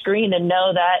on their screen and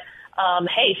know that,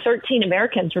 13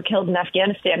 Americans were killed in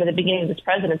Afghanistan at the beginning of this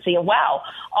presidency. And wow,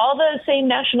 all the same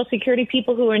national security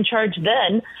people who were in charge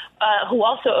then, who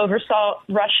also oversaw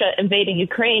Russia invading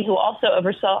Ukraine, who also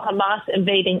oversaw Hamas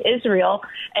invading Israel,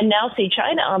 and now see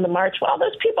China on the march. Well,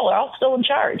 those people are all still in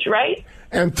charge, right?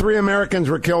 And 3 Americans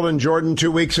were killed in Jordan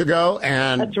 2 weeks ago.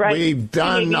 And that's right. We've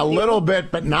done a little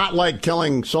bit, but not like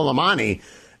killing Soleimani.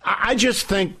 I just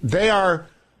think they are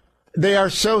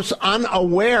so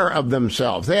unaware of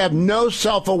themselves. They have no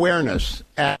self-awareness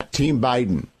at Team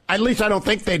Biden. At least I don't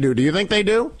think they do. Do you think they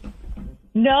do?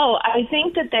 No, I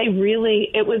think that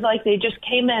it was like they just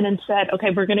came in and said, okay,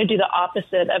 we're going to do the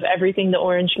opposite of everything the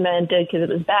Orange Men did because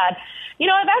it was bad.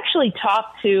 I've actually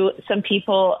talked to some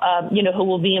people, who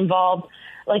will be involved,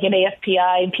 like at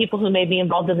AFPI, and people who may be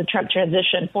involved in the Trump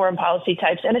transition, foreign policy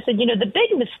types. And I said, the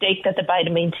big mistake that the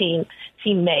Biden team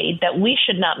made that we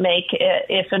should not make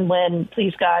if and when,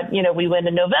 please God, we win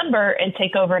in November and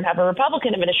take over and have a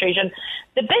Republican administration.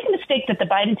 The big mistake that the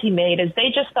Biden team made is they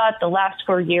just thought the last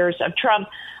 4 years of Trump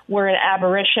were an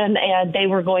aberration and they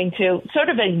were going to sort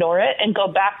of ignore it and go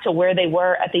back to where they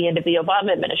were at the end of the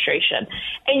Obama administration.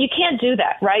 And you can't do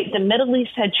that, right? The Middle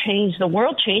East had changed. The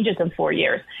world changes in 4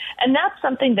 years. And that's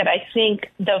something that I think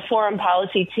the foreign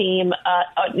policy team,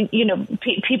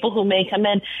 people who may come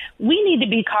in, we need to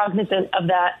be cognizant of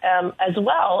that as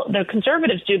well. The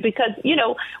conservatives do, because,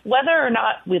 whether or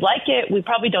not we like it, we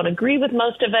probably don't agree with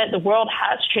most of it. The world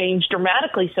has changed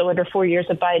dramatically so under 4 years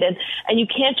of Biden. And you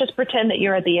can't just pretend that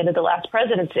you're at the end of the last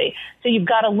presidency. So you've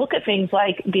got to look at things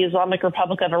like the Islamic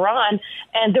Republic of Iran.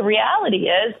 And the reality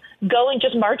is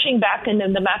just marching back into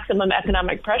the maximum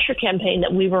economic pressure campaign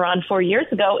that we were on 4 years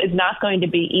ago is not going to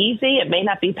be easy. It may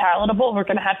not be palatable. We're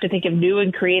going to have to think of new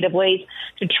and creative ways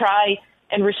to try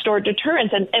and restore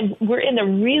deterrence. And we're in a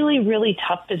really, really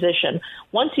tough position.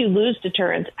 Once you lose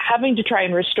deterrence, having to try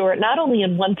and restore it, not only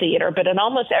in one theater, but in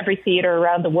almost every theater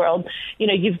around the world.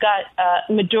 You've got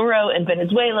Maduro in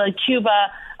Venezuela,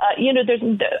 Cuba.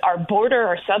 There's our border,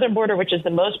 our southern border, which is the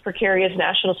most precarious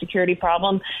national security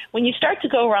problem. When you start to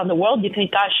go around the world, you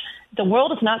think, gosh, the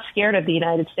world is not scared of the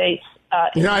United States.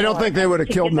 I don't think they would have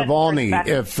killed Navalny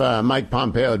if Mike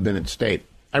Pompeo had been at state.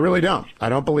 I really don't. I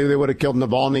don't believe they would have killed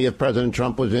Navalny if President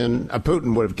Trump was in.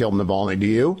 Putin would have killed Navalny. Do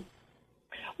you?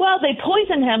 Well, they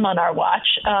poisoned him on our watch,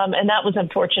 and that was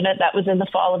unfortunate. That was in the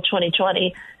fall of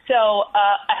 2020. So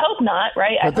I hope not,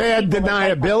 right? But they had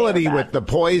deniability with the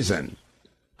poison.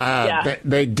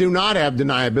 They do not have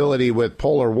deniability with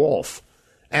Polar Wolf.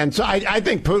 And so I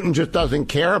think Putin just doesn't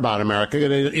care about America.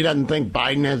 He doesn't think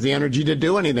Biden has the energy to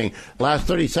do anything. Last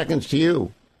 30 seconds to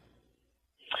you.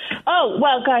 Oh,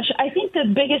 well, gosh, I think the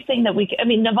biggest thing that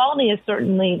Navalny is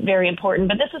certainly very important,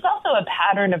 but this is also a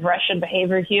pattern of Russian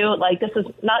behavior, Hugh. This is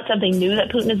not something new that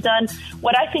Putin has done.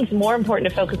 What I think is more important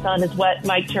to focus on is what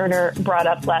Mike Turner brought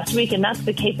up last week, and that's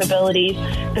the capabilities,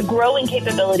 the growing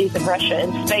capabilities of Russia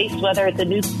in space, whether it's a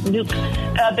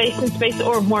nuke base in space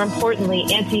or, more importantly,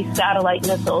 anti-satellite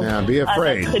missiles. Yeah, be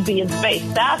afraid. That could be in space.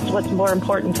 That's what's more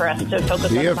important for us to focus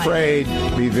on. Be afraid.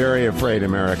 Be very afraid,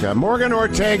 America. Morgan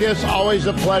Ortagus, always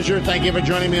a pleasure. Thank you for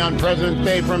joining me on President's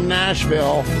Day from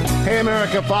Nashville. Hey,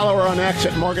 America, follow her on X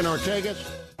at Morgan Ortagus.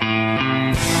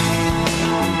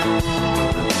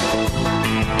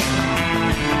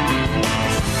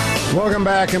 Welcome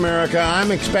back, America.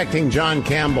 I'm expecting John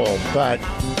Campbell, but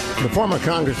the former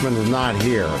congressman is not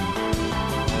here.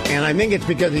 And I think it's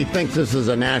because he thinks this is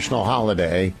a national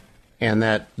holiday and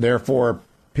that, therefore,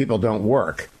 people don't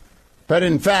work. But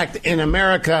in fact, in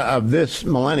America of this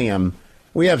millennium,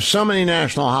 we have so many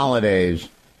national holidays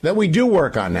that we do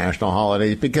work on national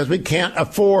holidays because we can't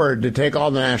afford to take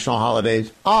all the national holidays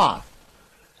off.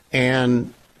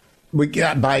 And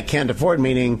by can't afford,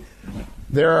 meaning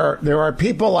there are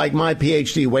people like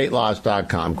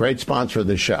MyPhDWeightLoss.com, great sponsor of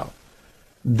the show.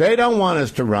 They don't want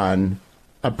us to run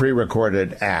a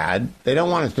pre-recorded ad. They don't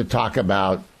want us to talk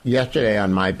about yesterday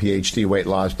on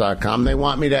MyPhDWeightLoss.com. They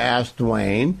want me to ask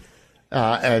Dwayne.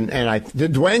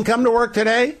 Did Dwayne come to work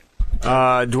today?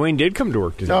 Dwayne did come to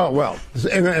work today. Oh, well,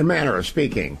 in a manner of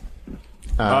speaking.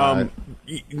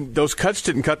 Those cuts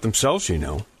didn't cut themselves, you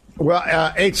know. Well,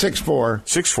 864.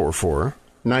 644.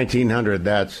 1900,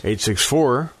 that's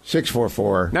 864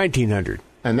 644 1900.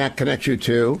 And that connects you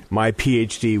to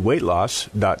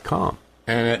myphdweightloss.com.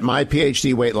 And at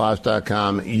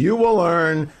myphdweightloss.com, you will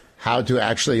learn how to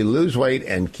actually lose weight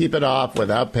and keep it off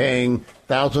without paying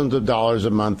thousands of dollars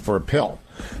a month for a pill.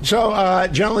 So,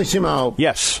 Generalissimo.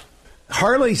 Yes.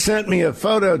 Harley sent me a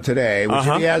photo today, which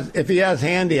if he has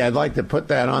handy, I'd like to put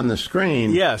that on the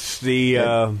screen. Yes,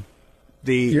 you're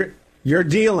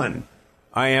dealing.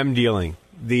 I am dealing.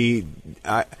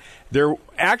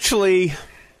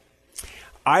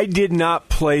 I did not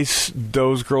place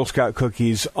those Girl Scout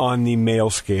cookies on the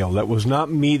mail scale. That was not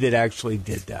me that actually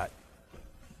did that.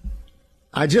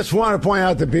 I just want to point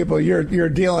out to people you're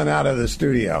dealing out of the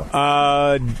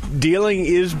studio. Dealing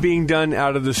is being done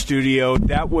out of the studio.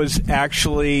 That was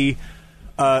actually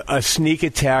a sneak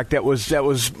attack. That was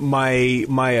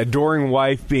my adoring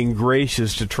wife being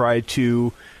gracious to try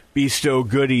to bestow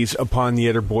goodies upon the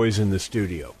other boys in the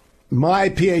studio.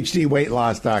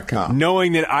 MyPhdWeightLoss.com.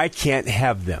 Knowing that I can't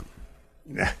have them.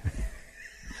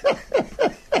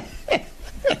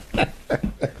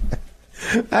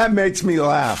 That makes me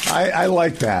laugh. I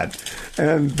like that.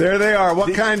 And there they are.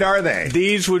 What kind are they?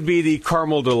 These would be the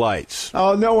Caramel Delights.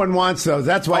 Oh, no one wants those.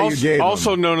 That's why you gave them.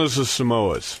 Also known as the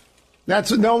Samoas.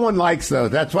 No one likes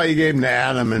those. That's why you gave them to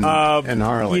Adam and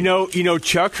Harley. You know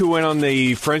Chuck, who went on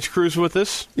the French cruise with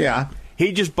us? Yeah.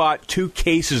 He just bought 2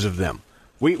 cases of them.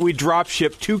 We drop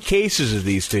shipped 2 cases of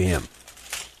these to him.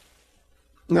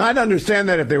 Now, I'd understand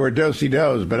that if they were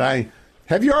do-si-dos, but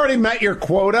have you already met your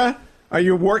quota? Are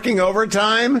you working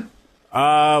overtime?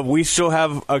 We still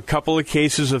have a couple of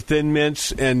cases of Thin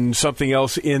Mints and something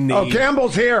else in the... Oh,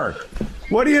 Campbell's here.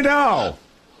 What do you know?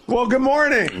 Well, good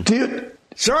morning.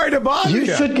 Sorry to bother you.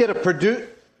 You should get a producer.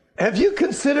 Have you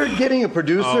considered getting a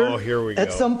producer? Oh, here we go.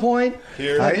 At some point?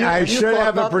 I should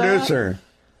have a producer.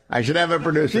 I should have a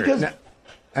producer. Because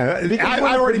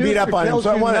I already beat up on him,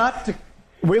 so I want to...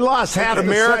 We lost half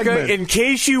America, the segment. In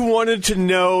case you wanted to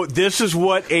know, this is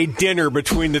what a dinner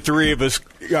between the three of us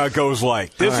goes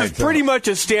like. This is pretty much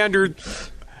a standard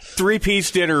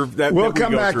 3-piece dinner that we'll that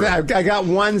come back to that. I got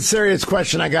one serious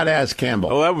question I got to ask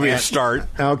Campbell. Oh, that would be a start.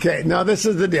 Okay. Now, this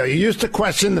is the deal. You used to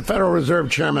question the Federal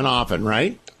Reserve Chairman often,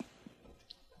 right?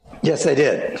 Yes, I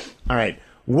did. All right.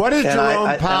 What is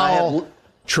Jerome Powell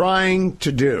trying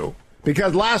to do?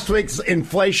 Because last week's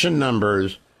inflation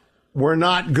numbers were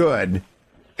not good,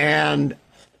 and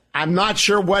I'm not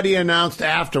sure what he announced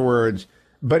afterwards,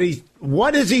 but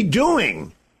what is he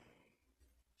doing?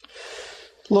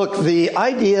 Look, the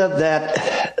idea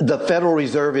that the Federal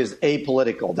Reserve is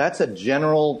apolitical, that's a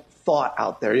general thought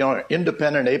out there. You know,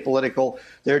 independent, apolitical,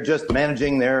 they're just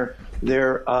managing their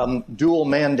dual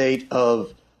mandate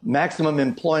of maximum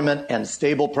employment and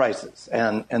stable prices,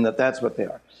 and that's what they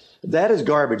are. That is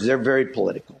garbage. They're very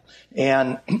political.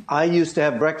 And I used to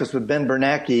have breakfast with Ben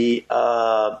Bernanke,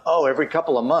 every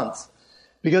couple of months,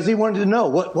 because he wanted to know,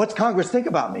 what's Congress think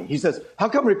about me? He says, how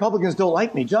come Republicans don't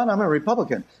like me? John, I'm a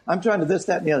Republican. I'm trying to this,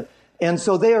 that, and the other. And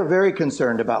so they are very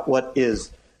concerned about what the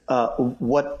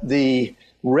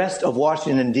rest of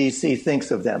Washington, D.C. thinks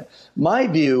of them. My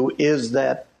view is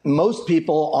that most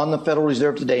people on the Federal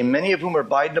Reserve today, many of whom are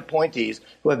Biden appointees,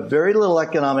 who have very little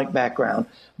economic background,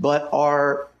 but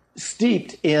are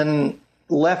steeped in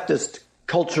leftist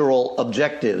cultural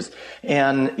objectives,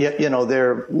 and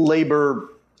they're labor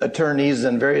attorneys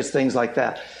and various things like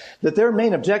that, that their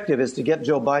main objective is to get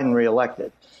Joe Biden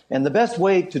reelected. And the best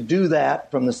way to do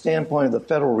that from the standpoint of the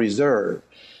Federal Reserve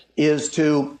is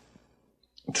to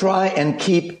try and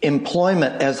keep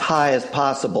employment as high as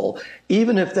possible,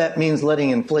 even if that means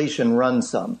letting inflation run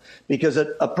some, because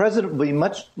a president will be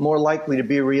much more likely to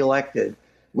be reelected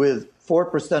with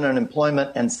 4%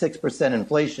 unemployment and 6%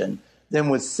 inflation than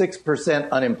with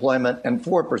 6% unemployment and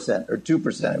 4% or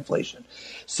 2% inflation.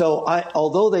 So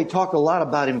although they talk a lot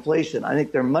about inflation, I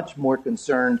think they're much more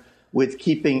concerned with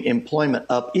keeping employment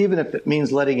up, even if it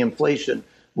means letting inflation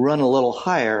run a little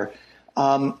higher.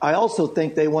 I also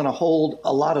think they want to hold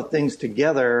a lot of things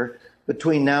together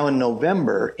between now and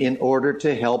November in order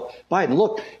to help Biden.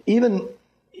 Look,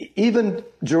 even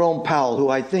Jerome Powell, who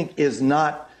I think is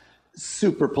not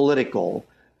super political,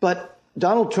 but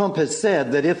Donald Trump has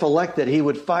said that if elected, he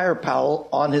would fire Powell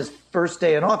on his first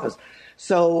day in office.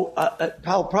 So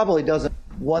Powell probably doesn't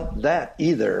want that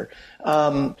either.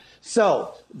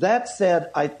 So that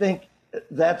said, I think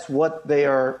that's what they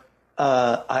are.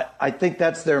 I think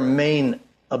that's their main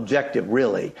objective,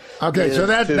 really. Okay, so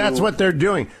that's what they're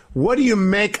doing. What do you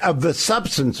make of the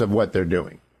substance of what they're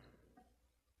doing?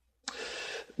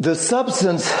 The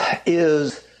substance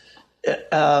is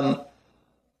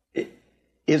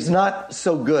not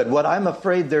so good. What I'm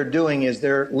afraid they're doing is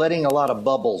they're letting a lot of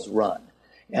bubbles run,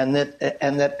 and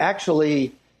that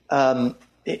actually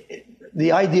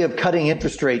the idea of cutting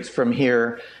interest rates from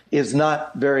here is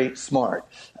not very smart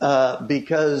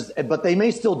but they may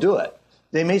still do it.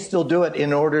 They may still do it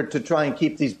in order to try and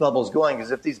keep these bubbles going,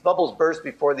 because if these bubbles burst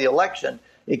before the election,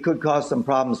 it could cause some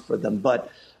problems for them. But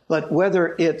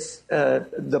whether it's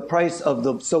the price of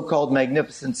the so-called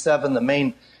Magnificent Seven, the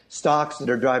main stocks that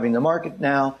are driving the market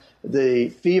now, the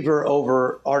fever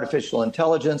over artificial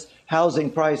intelligence,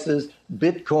 housing prices,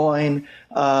 Bitcoin,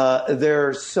 there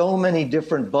are so many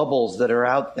different bubbles that are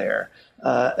out there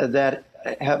that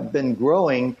have been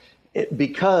growing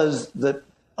because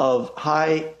of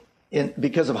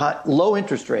low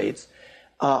interest rates,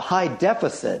 high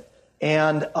deficit,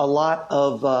 and a lot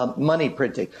of money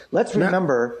printing. Let's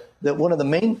remember that one of the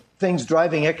main things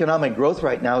driving economic growth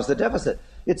right now is the deficit.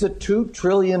 It's a $2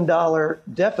 trillion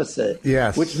deficit,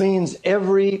 yes. which means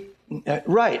every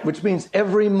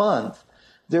month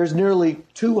there's nearly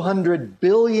 $200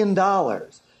 billion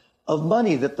of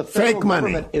money that the federal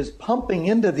government is pumping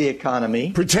into the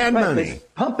economy. Pretend money.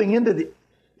 Pumping into the.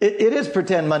 It is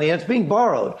pretend money, and it's being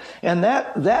borrowed, and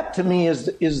that to me is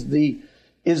the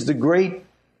great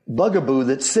bugaboo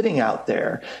that's sitting out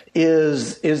there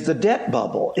is the debt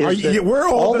bubble. We're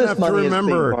old enough to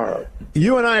remember.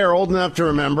 You and I are old enough to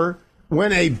remember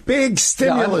when a big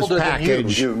stimulus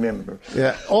package. You remember?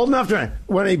 Yeah, old enough to remember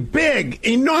when a big,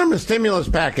 enormous stimulus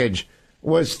package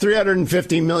was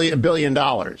 $350 billion.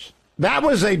 That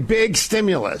was a big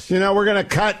stimulus. You know, we're going to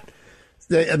cut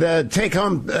the take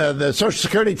home the Social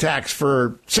Security tax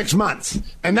for 6 months,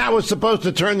 and that was supposed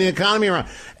to turn the economy around.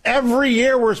 Every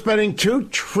year we're spending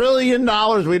 $2 trillion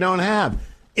we don't have.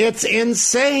 It's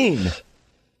insane.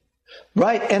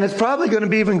 Right, and it's probably going to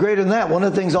be even greater than that. One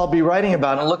of the things I'll be writing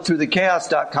about and look through the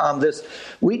chaos.com this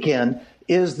weekend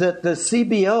is that the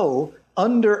CBO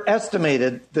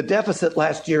underestimated the deficit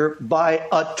last year by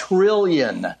 $1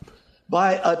 trillion.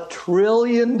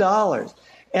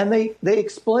 And they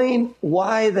explain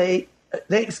why they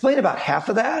explain about half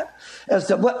of that as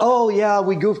to,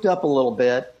 we goofed up a little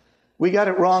bit. We got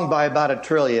it wrong by about $1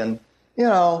 trillion,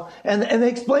 and they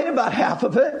explain about half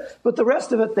of it, but the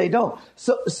rest of it they don't.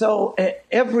 So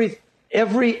every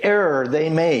error they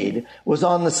made was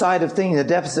on the side of thinking the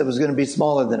deficit was going to be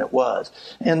smaller than it was.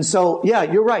 And so, yeah,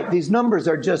 you're right. These numbers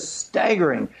are just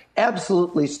staggering,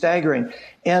 absolutely staggering.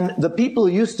 And the people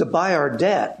who used to buy our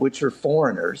debt, which are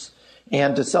foreigners,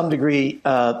 and to some degree,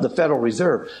 the Federal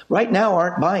Reserve, right now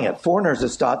aren't buying it. Foreigners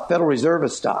have stopped. Federal Reserve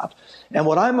has stopped. And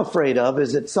what I'm afraid of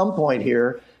is at some point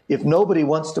here, if nobody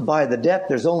wants to buy the debt,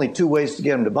 there's only two ways to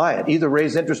get them to buy it. Either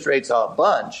raise interest rates a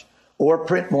bunch or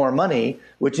print more money,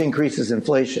 which increases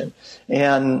inflation.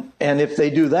 And if they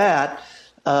do that,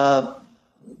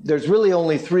 there's really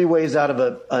only three ways out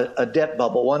of a debt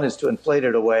bubble. One is to inflate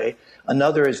it away.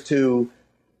 Another is to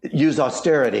use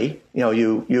austerity,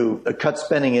 you cut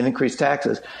spending and increase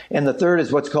taxes. And the third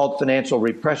is what's called financial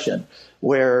repression,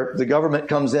 where the government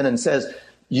comes in and says,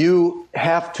 you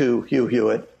have to, Hugh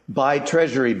Hewitt, buy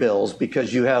treasury bills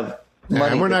because you have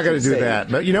money. And we're not going to do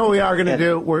that. But you know what we are going to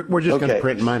do? We're just going to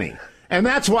print money. And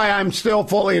that's why I'm still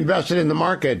fully invested in the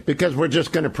market, because we're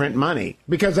just going to print money,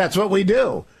 because that's what we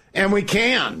do. And we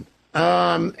can.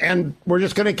 And we're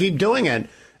just going to keep doing it.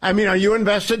 I mean, are you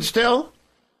invested still?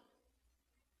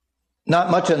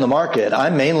 Not much in the market.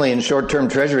 I'm mainly in short-term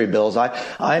treasury bills.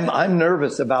 I'm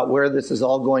nervous about where this is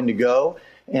all going to go.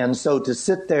 And so to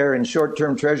sit there in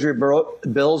short-term treasury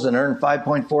bills and earn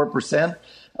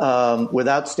 5.4%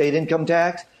 without state income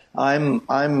tax, I'm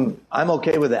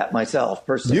okay with that myself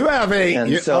personally. You have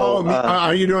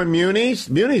are you doing munis?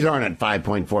 Munis aren't at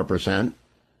 5.4%.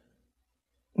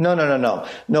 No.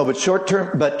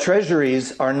 But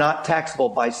treasuries are not taxable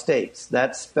by states.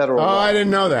 That's federal law. I didn't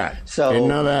know that. Didn't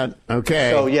know that.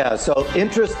 Okay. So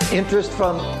interest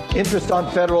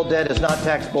on federal debt is not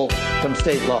taxable from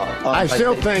state law. I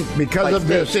still think because of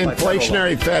this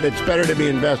inflationary Fed, it's better to be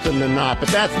invested than not. But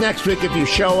that's next week if you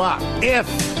show up. If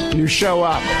you show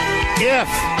up.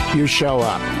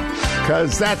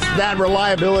 Because that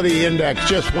reliability index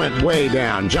just went way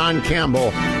down. John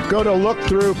Campbell, go to Look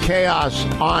Through Chaos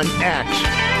on X,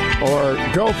 or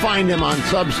go find him on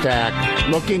Substack,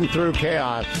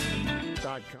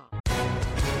 lookingthroughchaos.com.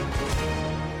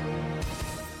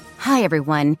 Hi,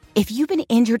 everyone. If you've been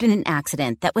injured in an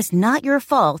accident that was not your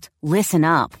fault, listen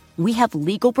up. We have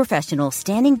legal professionals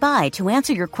standing by to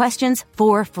answer your questions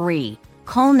for free.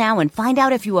 Call now and find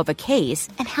out if you have a case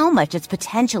and how much it's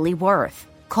potentially worth.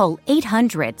 Call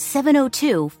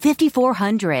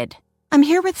 800-702-5400. I'm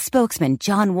here with spokesman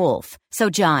John Wolf. So,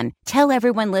 John, tell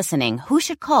everyone listening who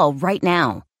should call right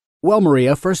now. Well,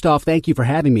 Maria, first off, thank you for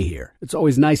having me here. It's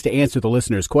always nice to answer the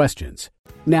listeners' questions.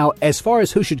 Now, as far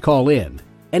as who should call in,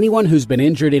 anyone who's been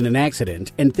injured in an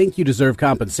accident and think you deserve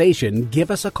compensation, give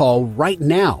us a call right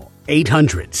now.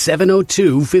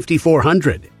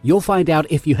 800-702-5400. You'll find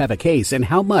out if you have a case and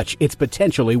how much it's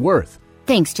potentially worth.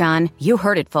 Thanks, John. You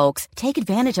heard it, folks. Take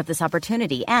advantage of this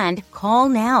opportunity and call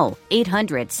now.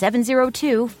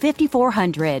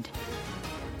 800-702-5400.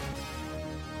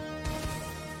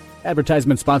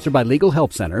 Advertisement sponsored by Legal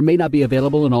Help Center. May not be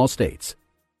available in all states.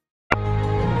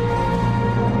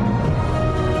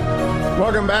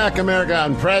 Welcome back, America.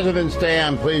 On President's Day,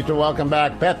 I'm pleased to welcome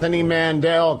back Bethany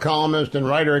Mandel, columnist and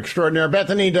writer extraordinaire.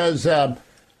 Bethany, does the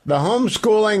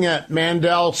homeschooling at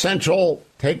Mandel Central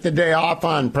take the day off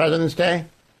on President's Day?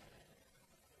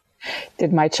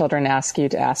 Did my children ask you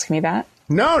to ask me that?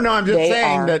 No, I'm just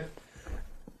saying that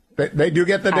they do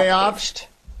get the day off.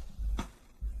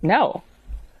 No.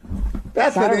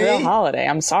 That's not a real holiday.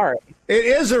 I'm sorry. It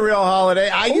is a real holiday.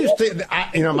 I used to,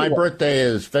 my birthday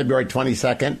is February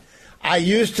 22nd. I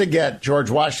used to get George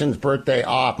Washington's birthday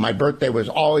off. My birthday was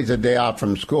always a day off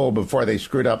from school before they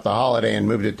screwed up the holiday and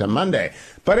moved it to Monday.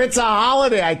 But it's a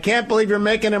holiday. I can't believe you're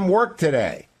making him work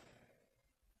today.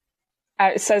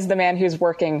 Says the man who's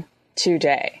working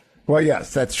today. Well,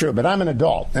 yes, that's true. But I'm an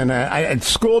adult, and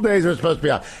school days are supposed to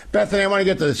be off. Bethany, I want to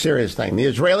get to the serious thing. The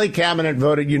Israeli cabinet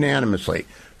voted unanimously,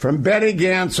 from Benny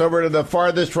Gantz over to the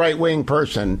farthest right-wing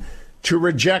person, to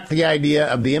reject the idea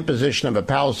of the imposition of a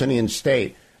Palestinian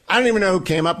state. I don't even know who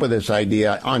came up with this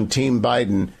idea on Team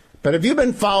Biden, but have you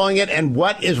been following it? And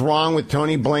what is wrong with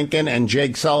Tony Blinken and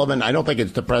Jake Sullivan? I don't think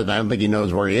it's the president. I don't think he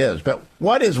knows where he is. But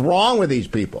what is wrong with these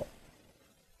people?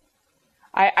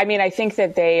 I think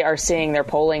that they are seeing their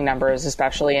polling numbers,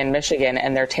 especially in Michigan,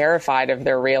 and they're terrified of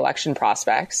their reelection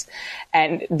prospects.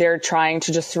 And they're trying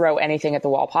to just throw anything at the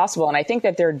wall possible. And I think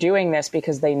that they're doing this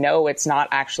because they know it's not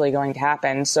actually going to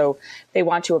happen. So they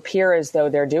want to appear as though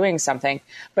they're doing something.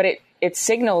 But it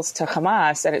signals to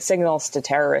Hamas and it signals to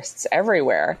terrorists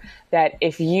everywhere that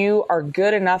if you are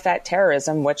good enough at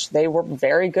terrorism, which they were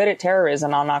very good at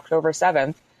terrorism on October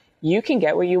 7th, you can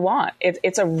get what you want.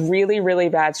 It's a really, really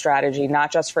bad strategy,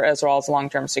 not just for Israel's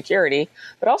long-term security,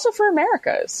 but also for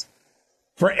America's.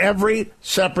 For every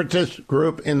separatist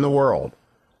group in the world,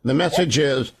 the message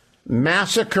is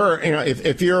massacre.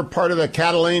 If you're part of the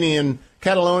Catalonian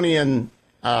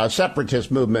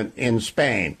separatist movement in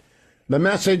Spain, the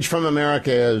message from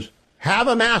America is have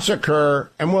a massacre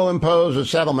and we'll impose a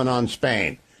settlement on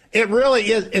Spain. It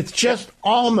really is. It's just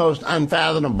almost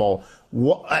unfathomable.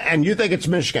 And you think it's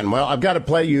Michigan. Well, I've got to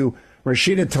play you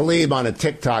Rashida Tlaib on a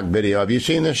TikTok video. Have you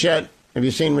seen this yet? Have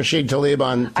you seen Rashida Tlaib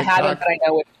on TikTok? I haven't, but I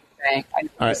know what you're saying. I know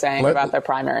what you're saying about their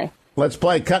primary. Let's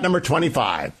play cut number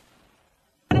 25.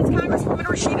 It's Congresswoman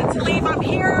Rashida Tlaib. I'm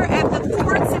here at the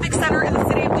Ford Civic Center in the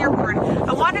city of Dearborn.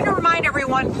 I wanted to remind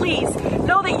everyone, please,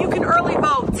 know that you can early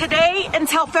vote today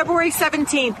until February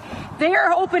 17th. They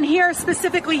are open here,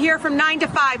 specifically here from 9 to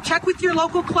 5. Check with your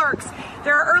local clerks.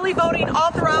 There are early voting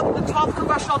all throughout the 12th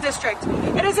Congressional District.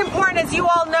 It is important, as you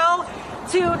all know,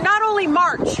 to not only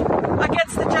march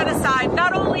against the genocide,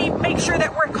 not only make sure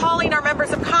that we're calling our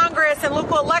members of Congress and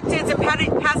local electeds and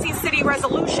passing city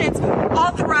resolutions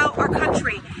all throughout our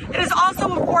country. It is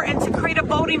also important to create a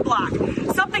voting bloc,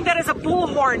 something that is a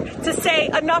bullhorn to say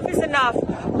enough is enough.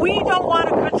 We don't want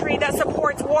a country that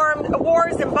supports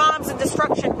wars and bombs and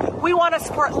destruction. We want to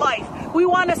support life. We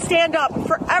want to stand up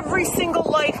for every single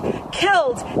life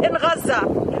killed in Gaza.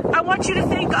 I want you to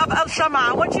think of El Shama.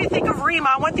 I want you to think of Rima.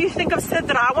 I want you to think of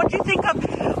Sidra. I want you to think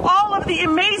of all of the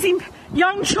amazing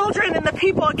young children and the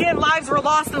people, again, lives were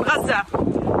lost in Gaza.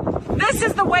 This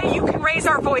is the way you can raise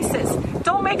our voices.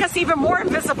 Don't make us even more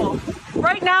invisible.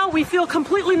 Right now, we feel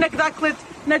completely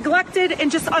neglected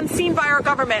and just unseen by our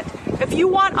government. If you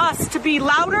want us to be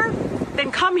louder,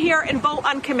 then come here and vote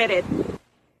uncommitted.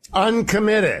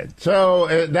 Uncommitted.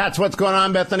 So that's what's going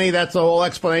on, Bethany? That's the whole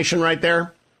explanation right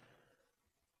there?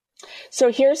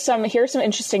 So here's some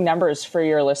interesting numbers for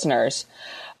your listeners.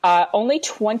 Only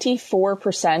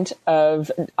 24%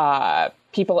 of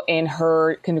people in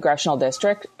her congressional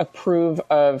district approve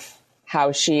of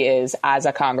how she is as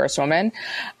a congresswoman.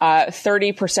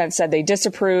 30% said they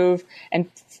disapprove, and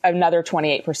another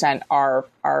 28% are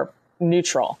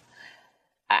neutral.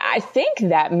 I think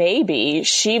that maybe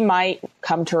she might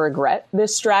come to regret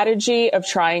this strategy of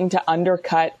trying to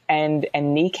undercut and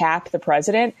kneecap the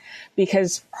president,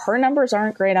 because her numbers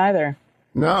aren't great either.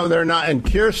 No, they're not. And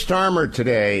Keir Starmer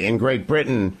today in Great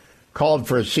Britain called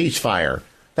for a ceasefire.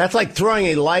 That's like throwing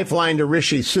a lifeline to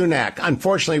Rishi Sunak.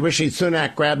 Unfortunately, Rishi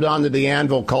Sunak grabbed onto the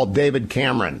anvil called David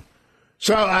Cameron.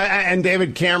 And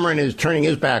David Cameron is turning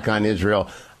his back on Israel.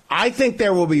 I think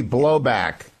there will be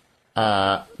blowback,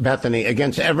 Bethany,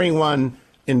 against everyone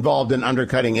involved in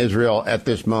undercutting Israel at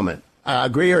this moment.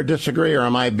 Agree or disagree, or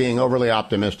am I being overly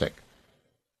optimistic?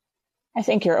 I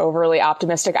think you're overly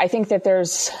optimistic. I think that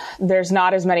there's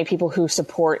not as many people who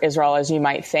support Israel as you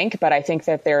might think, but I think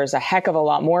that there's a heck of a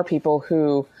lot more people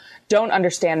who don't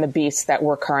understand the beast that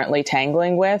we're currently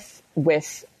tangling with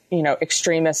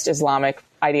extremist Islamic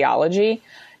ideology.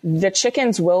 The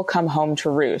chickens will come home to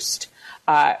roost.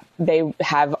 They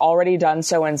have already done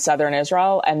so in southern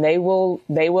Israel, and they will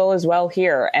as well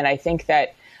here. And I think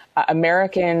that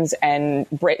Americans and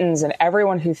Britons and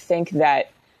everyone who think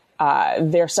that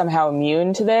they're somehow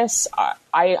immune to this,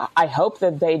 I hope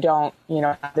that they don't,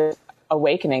 have this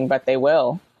awakening, but they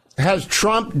will. Has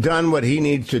Trump done what he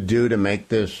needs to do to make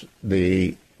this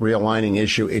the realigning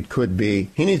issue it could be?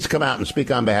 He needs to come out and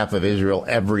speak on behalf of Israel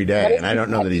every day, and I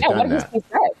don't know that he's done that.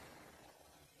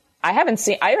 I haven't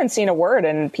seen a word,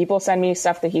 and people send me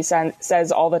stuff that he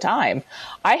says all the time.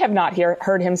 I have not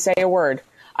heard him say a word.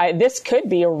 This could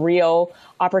be a real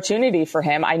opportunity for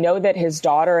him. I know that his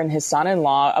daughter and his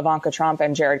son-in-law, Ivanka Trump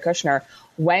and Jared Kushner,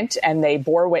 went and they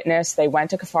bore witness. They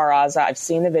went to Kfar Aza. I've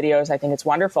seen the videos. I think it's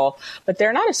wonderful. But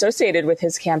they're not associated with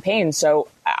his campaign. So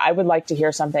I would like to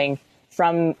hear something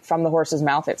from the horse's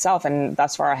mouth itself. And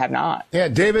thus far, I have not. Yeah,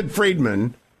 David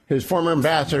Friedman, his former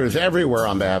ambassador, is everywhere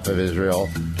on behalf of Israel.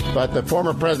 But the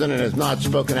former president has not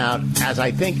spoken out, as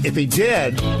I think if he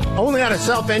did, only out of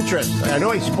self-interest. I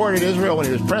know he supported Israel when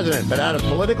he was president, but out of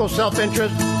political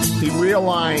self-interest, he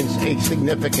realigns a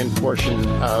significant portion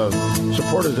of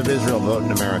supporters of Israel vote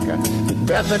in America.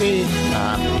 Bethany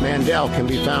Mandel can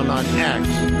be found on X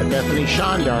at Bethany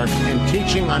Shondark and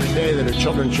teaching on a day that her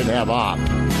children should have off.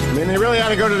 I mean, they really ought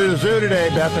to go to the zoo today,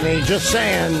 Bethany. Just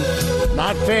saying.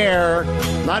 Not fair.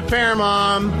 Not fair,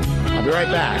 Mom. I'll be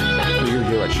right back to your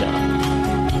Jewish Show.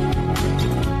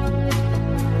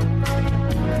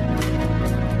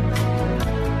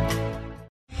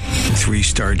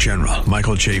 Three-star General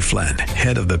Michael J. Flynn,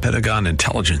 head of the Pentagon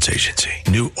Intelligence Agency,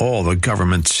 knew all the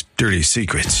government's dirty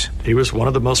secrets. He was one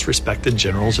of the most respected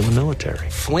generals in the military.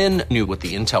 Flynn knew what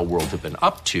the intel world had been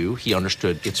up to. He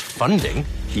understood its funding.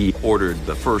 He ordered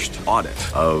the first audit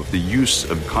of the use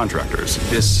of contractors.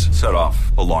 This set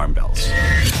off alarm bells.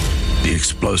 The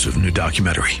explosive new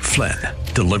documentary, Flynn,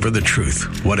 Deliver the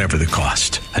Truth, Whatever the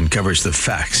Cost, uncovers the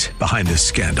facts behind this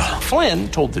scandal. Flynn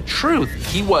told the truth.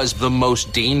 He was the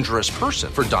most dangerous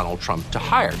person for Donald Trump to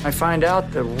hire. I find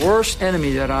out the worst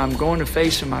enemy that I'm going to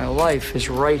face in my life is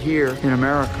right here in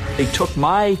America. They took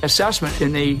my assessment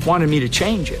and they wanted me to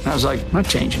change it. And I was like, I'm not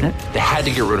changing it. They had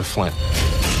to get rid of Flynn.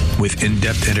 With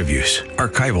in-depth interviews,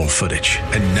 archival footage,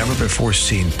 and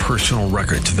never-before-seen personal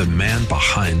records of the man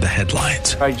behind the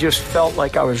headlines. I just felt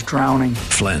like I was drowning.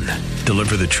 Flynn,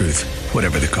 Deliver the Truth,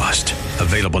 Whatever the Cost.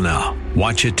 Available now.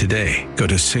 Watch it today. Go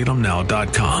to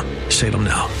salemnow.com.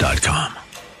 salemnow.com.